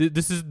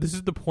this is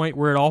the point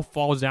where it all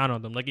falls down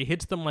on them. Like it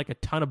hits them like a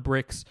ton of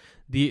bricks.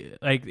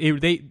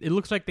 It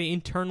looks like they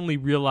internally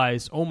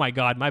realized, oh my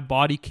God, my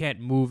body can't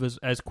move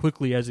as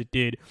quickly as it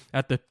did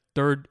at the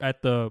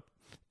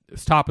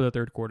top of the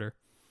third quarter.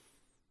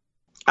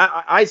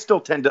 I still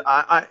tend to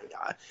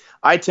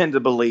I tend to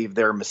believe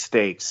their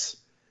mistakes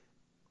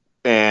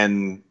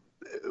and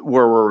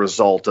were a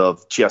result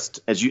of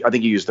just, I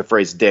think you used the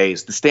phrase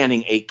days, the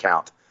standing 8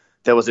 count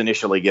that was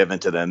initially given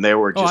to them. They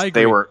were just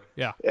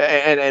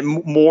and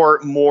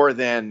more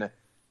than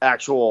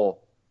actual.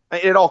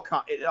 It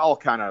all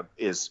kind of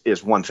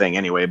is one thing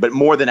anyway, but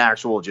more than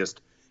actual just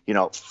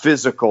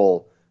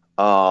physical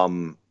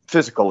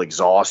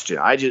exhaustion.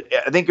 I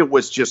think it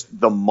was just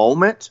the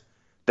moment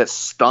that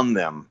stunned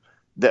them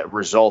that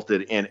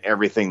resulted in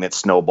everything that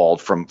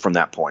snowballed from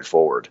that point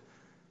forward.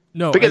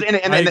 No, because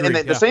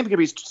the same can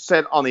be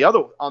said on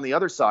the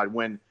other side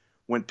when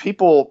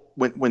people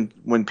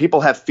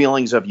have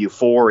feelings of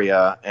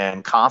euphoria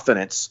and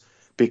confidence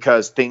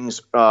because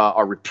things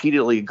are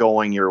repeatedly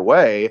going your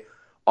way.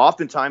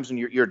 Oftentimes when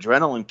your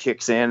adrenaline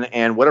kicks in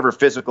and whatever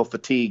physical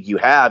fatigue you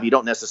have, you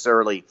don't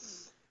necessarily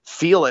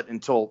feel it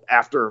until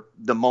after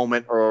the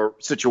moment or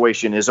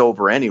situation is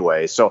over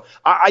anyway. So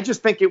I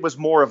just think it was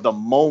more of the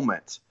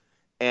moment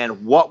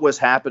and what was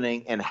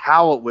happening and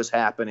how it was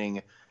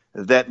happening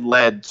that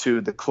led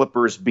to the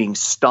Clippers being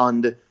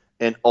stunned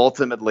and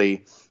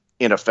ultimately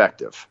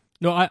ineffective.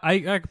 No,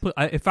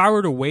 if I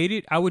were to weight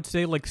it, I would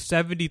say like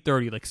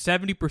 70-30. Like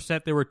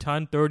 70% they were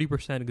ton,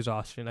 30%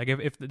 exhaustion. Like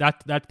if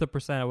that's the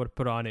percent I would have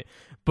put on it.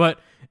 But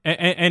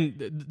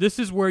and this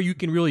is where you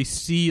can really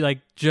see like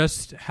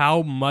just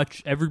how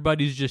much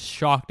everybody's just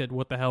shocked at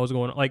what the hell is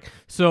going on. Like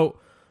so,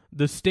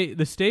 the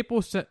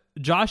Staples,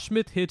 Josh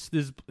Smith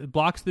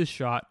blocks this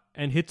shot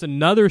and hits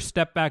another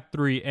step back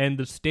 3, and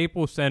the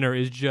Staples Center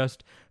is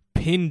just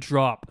pin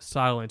drop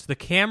silence. The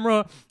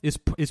camera is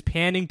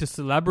panning to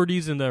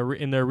celebrities in the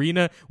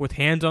arena with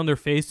hands on their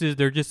faces.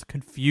 They're just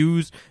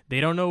confused. They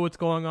don't know what's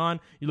going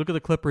on. You look at the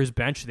Clippers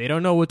bench. They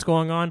don't know what's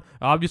going on.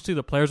 Obviously,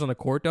 the players on the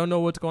court don't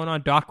know what's going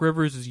on. Doc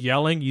Rivers is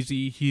yelling.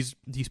 He's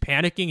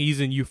panicking. He's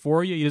in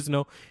euphoria. He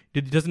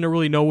doesn't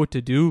really know what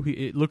to do.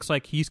 It looks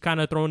like he's kind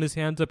of throwing his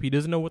hands up. He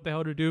doesn't know what the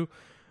hell to do.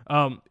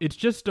 It's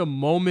just a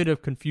moment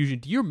of confusion.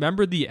 Do you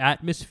remember the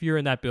atmosphere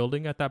in that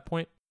building at that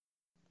point?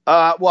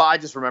 Well, I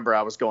just remember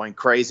I was going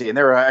crazy, and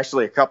there were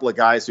actually a couple of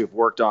guys who've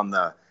worked on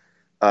the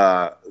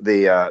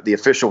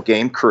official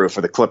game crew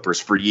for the Clippers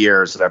for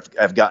years that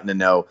I've gotten to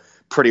know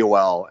pretty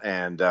well.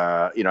 And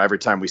every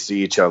time we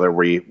see each other,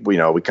 we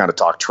kind of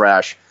talk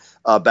trash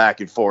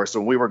back and forth. So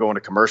when we were going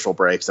to commercial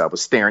breaks, I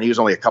was staring. He was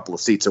only a couple of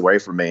seats away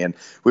from me, and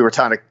we were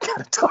kind of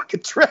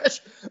talking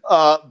trash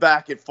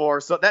back and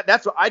forth. So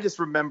that's what I just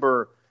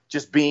remember,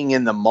 just being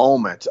in the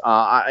moment.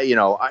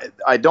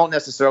 I don't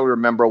necessarily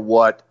remember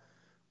what.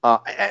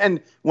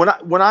 And when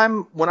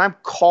I'm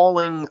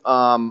calling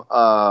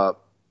a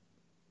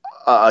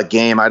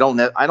game, I don't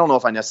know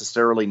if I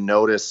necessarily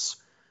notice,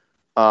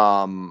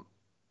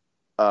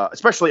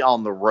 especially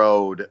on the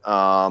road,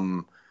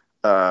 the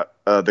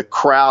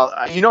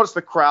crowd. You notice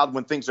the crowd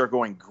when things are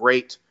going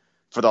great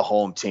for the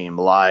home team,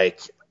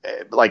 like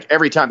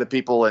every time the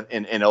people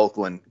in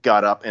Oakland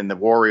got up and the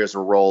Warriors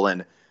were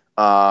rolling,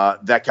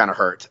 that kind of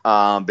hurt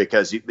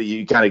because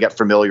you kind of get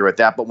familiar with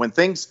that. But when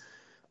things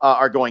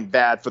are going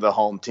bad for the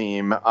home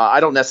team,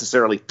 I don't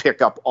necessarily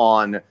pick up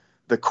on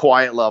the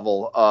quiet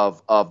level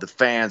of the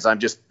fans. I'm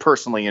just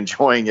personally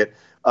enjoying it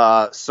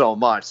so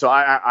much. So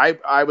I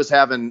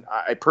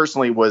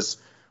personally was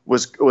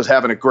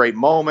having a great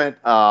moment.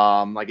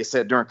 Like I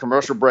said, during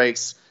commercial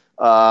breaks,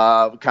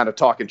 kind of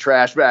talking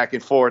trash back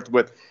and forth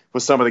with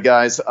some of the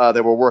guys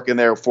that were working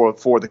there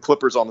for the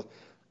Clippers on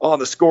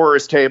the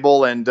scorer's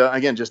table, and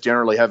again, just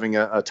generally having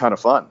a ton of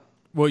fun.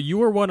 Well, you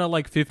were one of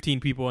like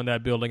 15 people in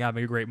that building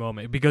having a great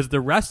moment, because the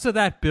rest of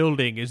that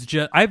building is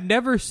just, I've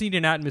never seen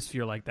an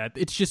atmosphere like that.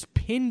 It's just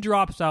pin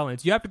drop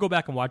silence. You have to go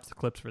back and watch the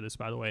clips for this,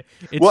 by the way.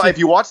 If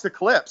you watch the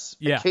clips,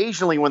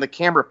 occasionally when the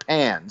camera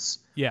pans,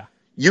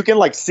 you can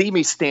like see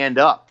me stand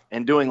up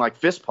and doing like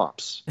fist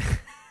pumps.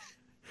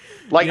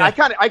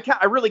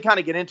 I really kind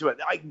of get into it.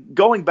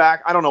 Going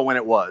back, I don't know when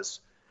it was.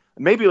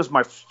 Maybe it was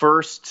my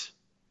first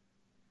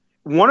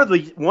one of the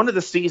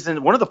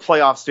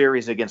playoff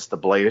series against the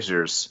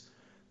Blazers.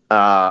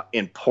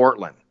 In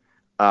Portland,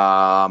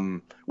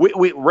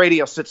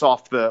 radio sits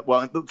off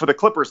for the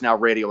Clippers now.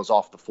 Radio is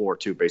off the floor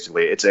too.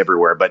 Basically, it's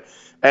everywhere. But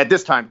at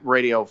this time,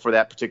 radio for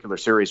that particular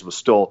series was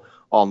still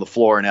on the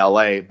floor in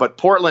LA. But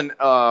Portland,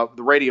 the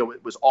radio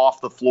was off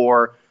the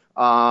floor,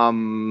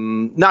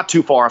 not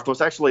too far off. It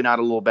was actually not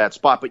a little bad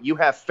spot. But you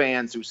have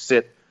fans who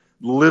sit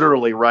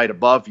literally right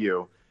above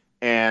you.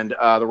 And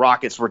the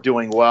Rockets were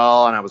doing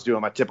well, and I was doing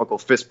my typical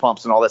fist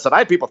pumps and all that stuff. I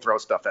had people throw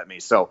stuff at me,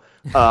 so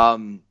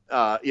I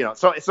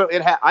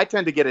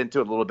tend to get into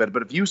it a little bit.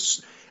 But if you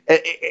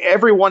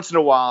every once in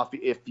a while,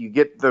 if you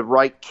get the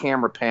right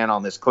camera pan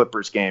on this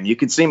Clippers game, you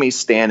can see me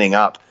standing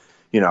up,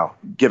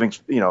 giving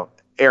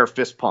air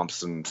fist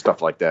pumps and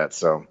stuff like that.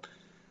 So.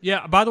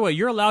 Yeah, by the way,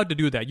 you're allowed to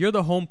do that. You're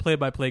the home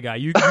play-by-play guy.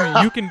 You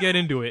can get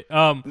into it.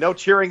 No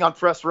cheering on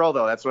press row,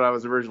 though. That's what I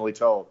was originally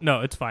told.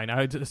 No, it's fine.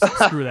 I just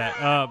screw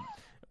that.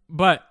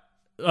 But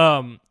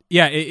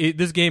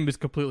this game is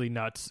completely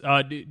nuts.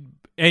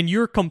 And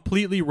you're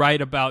completely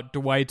right about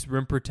Dwight's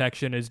rim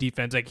protection as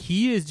defense. Like,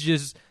 he is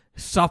just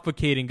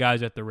suffocating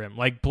guys at the rim.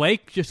 Like,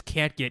 Blake just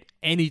can't get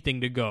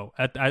anything to go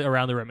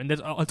around the rim, and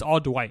it's all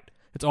Dwight.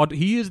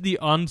 He is the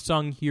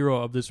unsung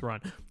hero of this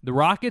run. The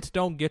Rockets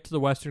don't get to the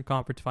Western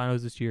Conference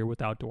Finals this year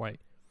without Dwight.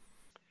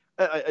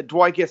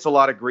 Dwight gets a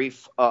lot of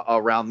grief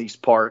around these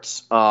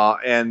parts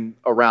and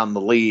around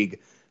the league,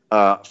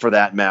 for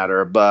that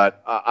matter.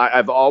 But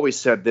I've always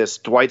said this: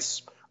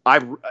 I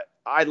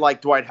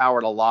like Dwight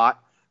Howard a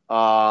lot.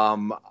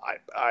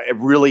 I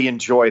really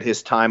enjoyed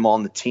his time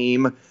on the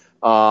team.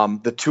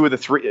 In two of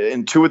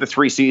the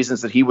three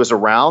seasons that he was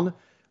around,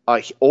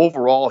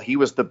 overall he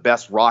was the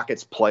best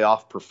Rockets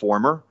playoff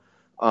performer.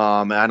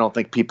 And I don't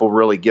think people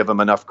really give him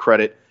enough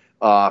credit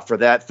for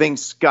that.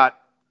 Things got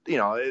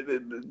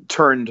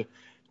turned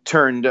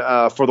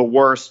for the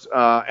worst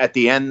at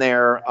the end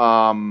there.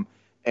 I'm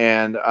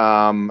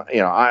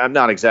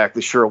not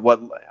exactly sure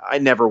what. I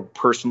never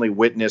personally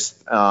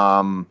witnessed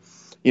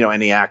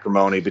any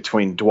acrimony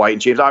between Dwight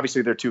and James.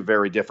 Obviously, they're two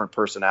very different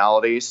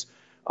personalities.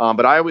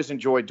 But I always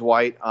enjoyed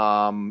Dwight,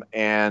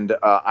 and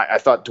I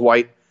thought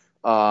Dwight,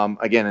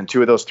 again, in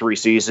two of those three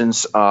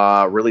seasons,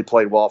 really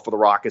played well for the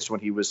Rockets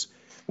when he was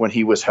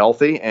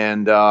healthy.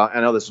 And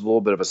I know this is a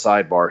little bit of a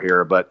sidebar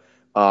here, but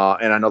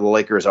and I know the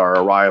Lakers are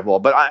a rival.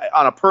 But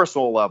on a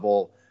personal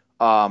level,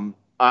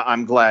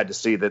 I'm glad to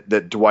see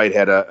that Dwight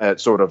had a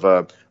sort of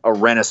a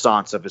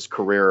renaissance of his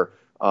career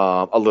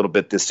a little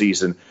bit this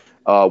season.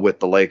 With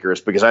the Lakers,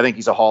 because I think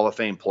he's a Hall of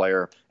Fame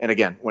player. And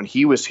again, when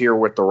he was here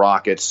with the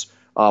Rockets,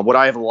 would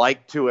I have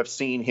liked to have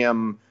seen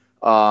him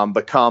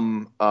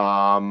become,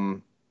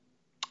 more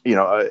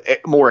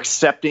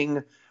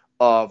accepting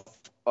of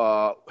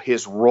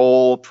his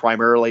role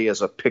primarily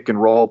as a pick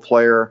and roll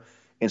player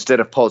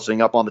instead of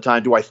posting up on the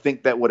time? Do I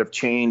think that would have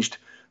changed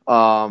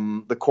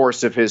the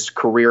course of his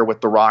career with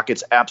the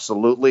Rockets?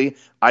 Absolutely.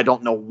 I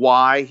don't know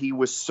why he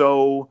was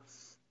so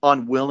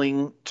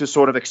unwilling to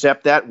sort of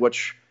accept that,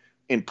 which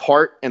in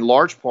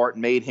large part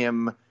made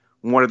him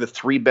one of the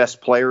three best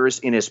players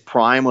in his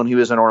prime when he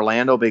was in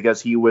Orlando,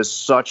 because he was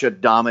such a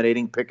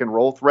dominating pick and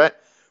roll threat.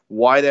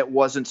 Why that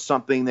wasn't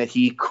something that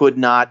he could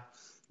not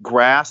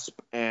grasp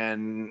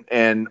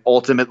and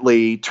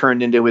ultimately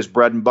turned into his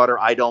bread and butter,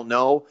 I don't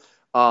know.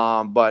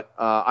 But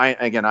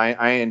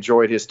I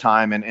enjoyed his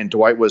time, and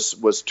Dwight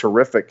was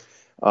terrific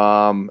in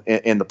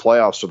the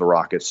playoffs for the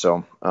Rockets.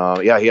 So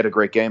he had a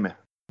great game.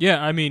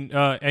 Yeah, I mean,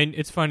 and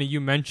it's funny, you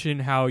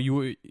mentioned how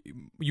you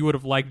would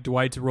have liked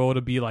Dwight's role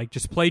to be like,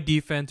 just play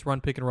defense,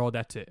 run pick and roll,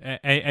 that's it.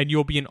 And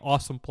you'll be an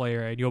awesome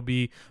player, and you'll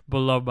be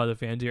beloved by the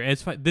fans here. And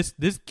it's fun.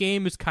 This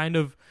game is kind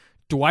of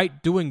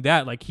Dwight doing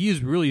that. Like, he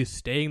is really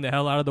staying the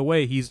hell out of the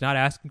way. He's not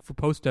asking for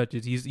post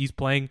touches. He's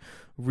playing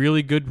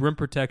really good rim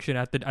protection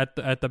at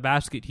the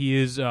basket. He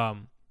is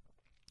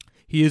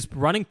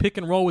running pick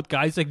and roll with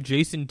guys like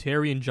Jason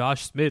Terry and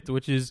Josh Smith,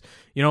 which is,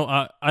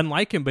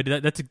 unlike him, but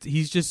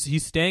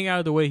he's staying out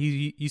of the way.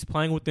 He's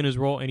playing within his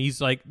role, and he's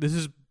like,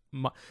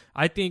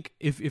 I think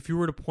if you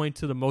were to point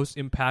to the most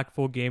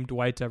impactful game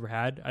Dwight's ever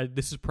had,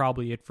 this is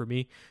probably it for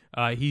me.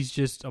 He's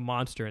just a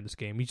monster in this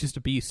game. He's just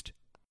a beast.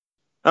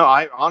 No,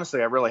 I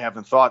really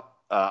haven't thought.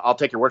 I'll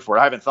take your word for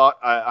it. I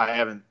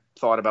haven't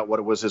thought about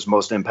what was his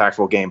most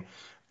impactful game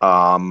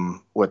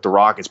with the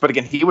Rockets. But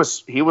again, he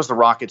was the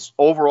Rockets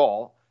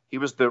overall. He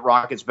was the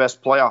Rockets'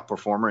 best playoff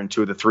performer in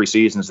two of the three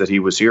seasons that he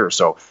was here.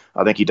 So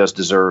I think he does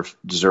deserve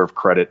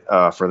credit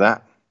for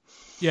that.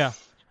 Yeah.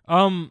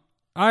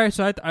 All right,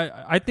 so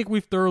I think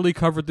we've thoroughly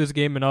covered this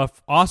game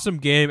enough. Awesome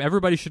game.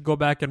 Everybody should go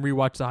back and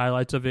rewatch the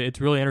highlights of it. It's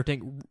really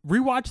entertaining.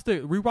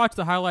 Rewatch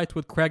the highlights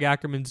with Craig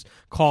Ackerman's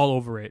call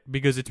over it,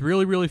 because it's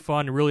really, really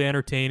fun and really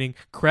entertaining.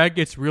 Craig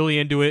gets really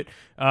into it.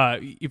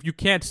 If you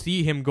can't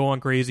see him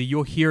going crazy,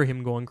 you'll hear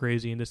him going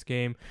crazy in this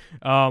game.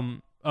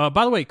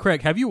 By the way,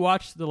 Craig, have you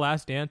watched The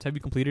Last Dance? Have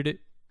you completed it?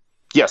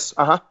 Yes.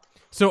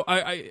 So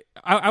I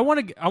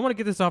want to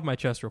get this off my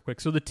chest real quick.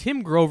 So the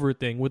Tim Grover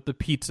thing with the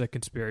pizza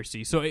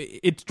conspiracy. So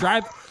it's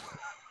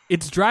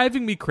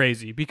driving me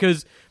crazy,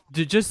 because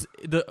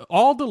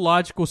all the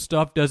logical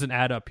stuff doesn't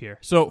add up here.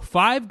 So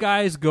 5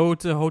 guys go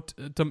to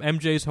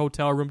MJ's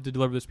hotel room to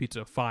deliver this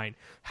pizza. Fine.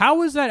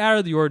 How is that out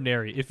of the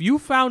ordinary? If you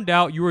found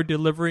out you were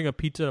delivering a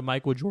pizza to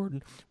Michael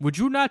Jordan, would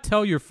you not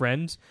tell your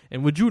friends,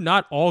 and would you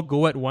not all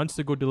go at once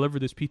to go deliver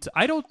this pizza?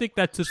 I don't think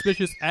that's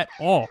suspicious at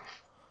all.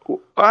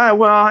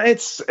 Well,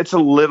 it's a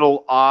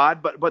little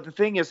odd, but the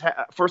thing is,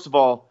 first of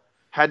all,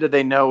 how do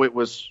you know it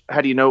was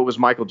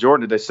Michael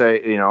Jordan? Did they say,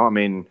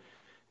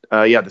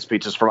 this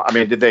pizza's from? I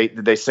mean, did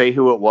they say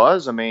who it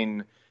was? I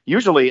mean,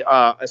 usually,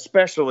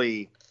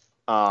 especially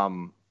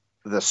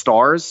the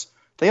stars,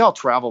 they all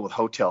travel with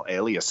hotel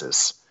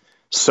aliases.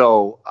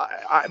 So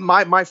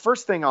my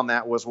first thing on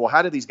that was, well,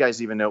 how did these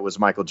guys even know it was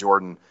Michael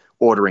Jordan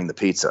ordering the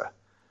pizza?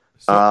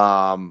 So,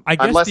 I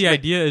guess the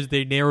idea is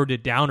they narrowed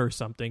it down or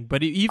something,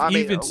 but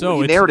even so,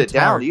 you narrowed it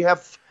down. Hard. You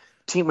have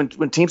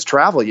when teams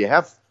travel, you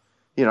have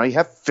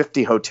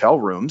 50 hotel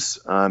rooms.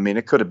 I mean,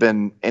 it could have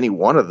been any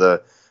one of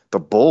the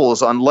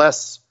Bulls,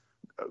 unless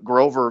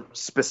Grover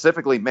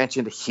specifically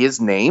mentioned his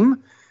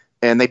name,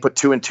 and they put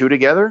 2 and 2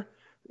 together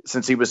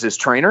since he was his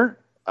trainer.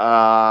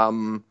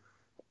 But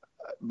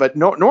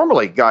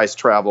normally guys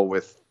travel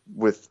with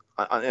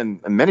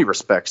in many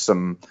respects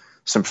some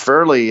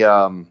fairly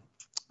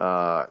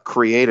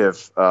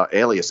creative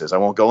aliases. I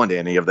won't go into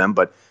any of them,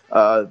 but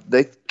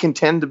they can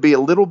tend to be a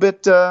little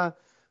bit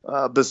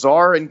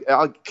bizarre, and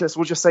I guess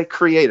we'll just say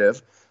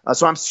creative.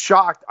 So I'm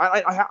shocked.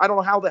 I don't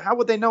know how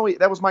would they know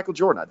that was Michael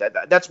Jordan?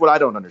 That's what I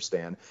don't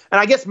understand.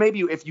 And I guess maybe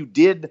if you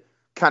did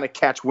kind of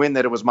catch wind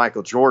that it was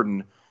Michael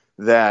Jordan,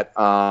 that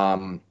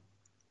that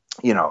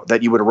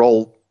you would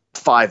roll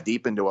 5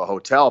 deep into a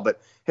hotel. But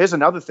here's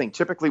another thing.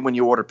 Typically when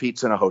you order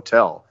pizza in a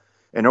hotel,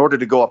 in order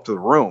to go up to the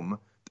room,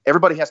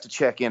 everybody has to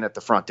check in at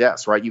the front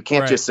desk, right? You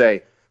can't just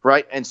say,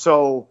 right? And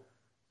so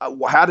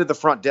how did the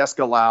front desk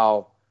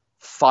allow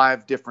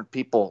 5 different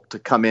people to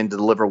come in to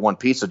deliver one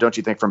pizza? Don't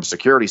you think from a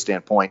security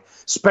standpoint,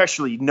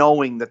 especially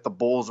knowing that the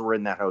Bulls were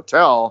in that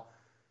hotel,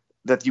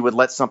 that you would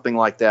let something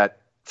like that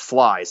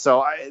fly?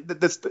 So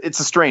it's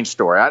a strange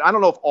story. I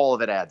don't know if all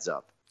of it adds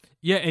up.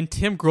 Yeah, and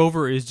Tim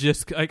Grover is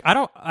just like I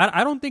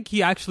don't think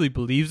he actually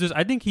believes this.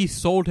 I think he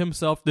sold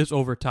himself this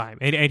over time,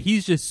 and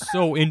he's just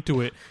so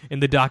into it in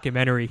the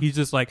documentary. He's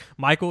just like,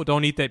 Michael,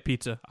 don't eat that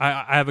pizza.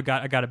 I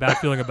got a bad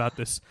feeling about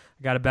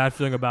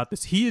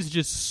this. He is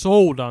just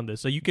sold on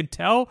this. So you can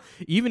tell,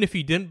 even if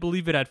he didn't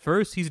believe it at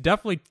first, he's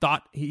definitely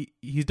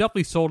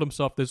sold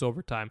himself this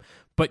over time.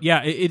 But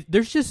yeah,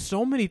 there's just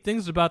so many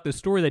things about this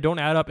story that don't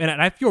add up, and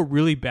I feel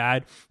really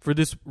bad for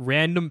this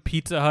random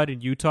Pizza Hut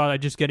in Utah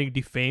that's just getting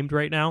defamed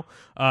right now.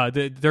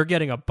 They're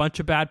getting a bunch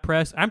of bad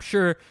press. I'm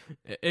sure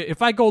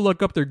if I go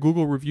look up their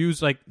Google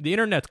reviews, like, the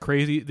internet's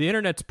crazy. The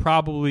internet's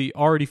probably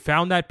already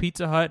found that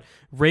Pizza Hut,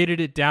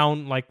 rated it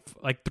down like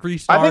 3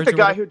 stars. I think the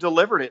guy who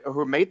delivered it,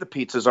 who made the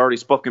pizza, has already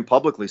spoken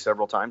publicly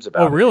several times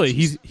about it. Oh, really?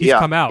 He's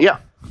come out. Yeah.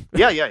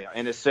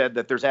 And it said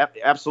that there's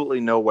absolutely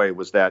no way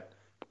was that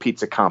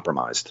pizza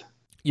compromised.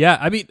 Yeah,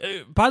 I mean,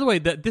 by the way,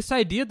 this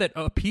idea that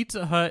a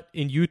Pizza Hut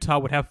in Utah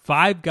would have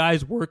 5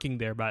 guys working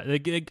there, but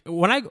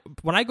when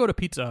I go to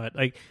Pizza Hut,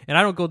 and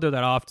I don't go there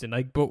that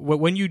often, but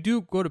when you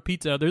do go to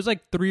Pizza Hut, there's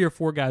 3 or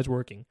 4 guys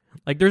working.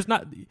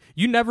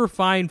 You never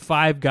find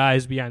 5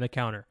 guys behind the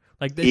counter.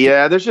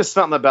 There's just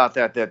something about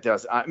that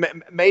does.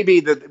 Maybe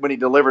when he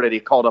delivered it,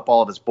 he called up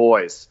all of his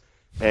boys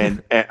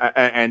and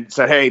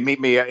said, "Hey, meet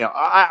me."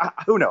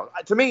 Who knows?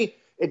 To me,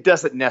 it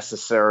doesn't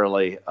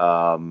necessarily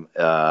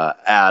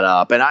add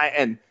up,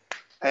 and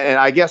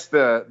I guess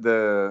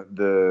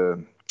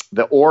the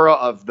aura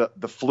of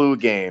the flu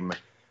game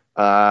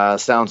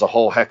sounds a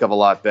whole heck of a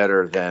lot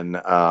better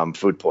than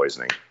food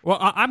poisoning. Well,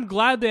 I'm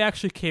glad they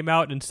actually came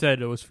out and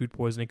said it was food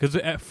poisoning, because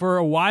for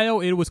a while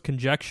it was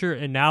conjecture,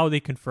 and now they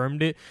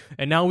confirmed it,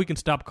 and now we can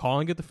stop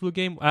calling it the flu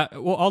game.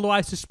 Although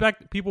I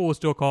suspect people will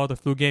still call it the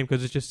flu game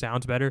because it just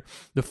sounds better.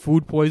 The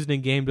food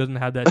poisoning game doesn't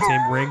have that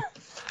same ring,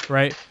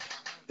 right?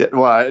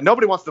 Well,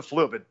 nobody wants the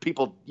flu, but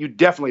you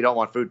definitely don't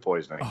want food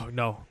poisoning. Oh,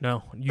 no,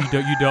 you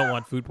don't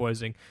want food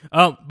poisoning.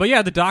 But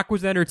yeah, the doc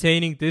was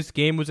entertaining. This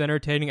game was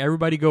entertaining.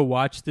 Everybody go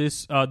watch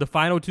this. The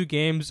final 2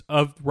 games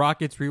of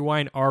Rockets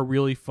Rewind are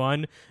really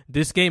fun.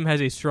 This game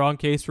has a strong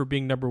case for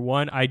being number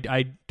 1.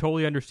 I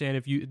totally understand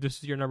if this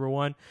is your number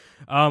 1.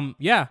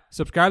 Yeah,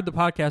 subscribe to the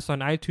podcast on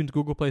iTunes,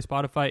 Google Play,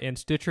 Spotify, and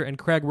Stitcher. And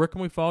Craig, where can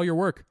we follow your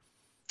work?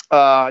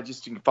 You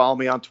can follow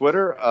me on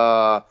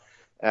Twitter.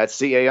 At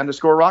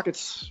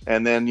CA_Rockets,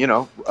 and then,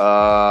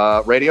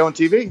 radio and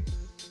TV.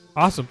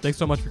 Awesome. Thanks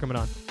so much for coming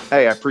on.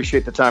 Hey, I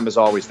appreciate the time as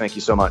always. Thank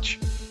you so much.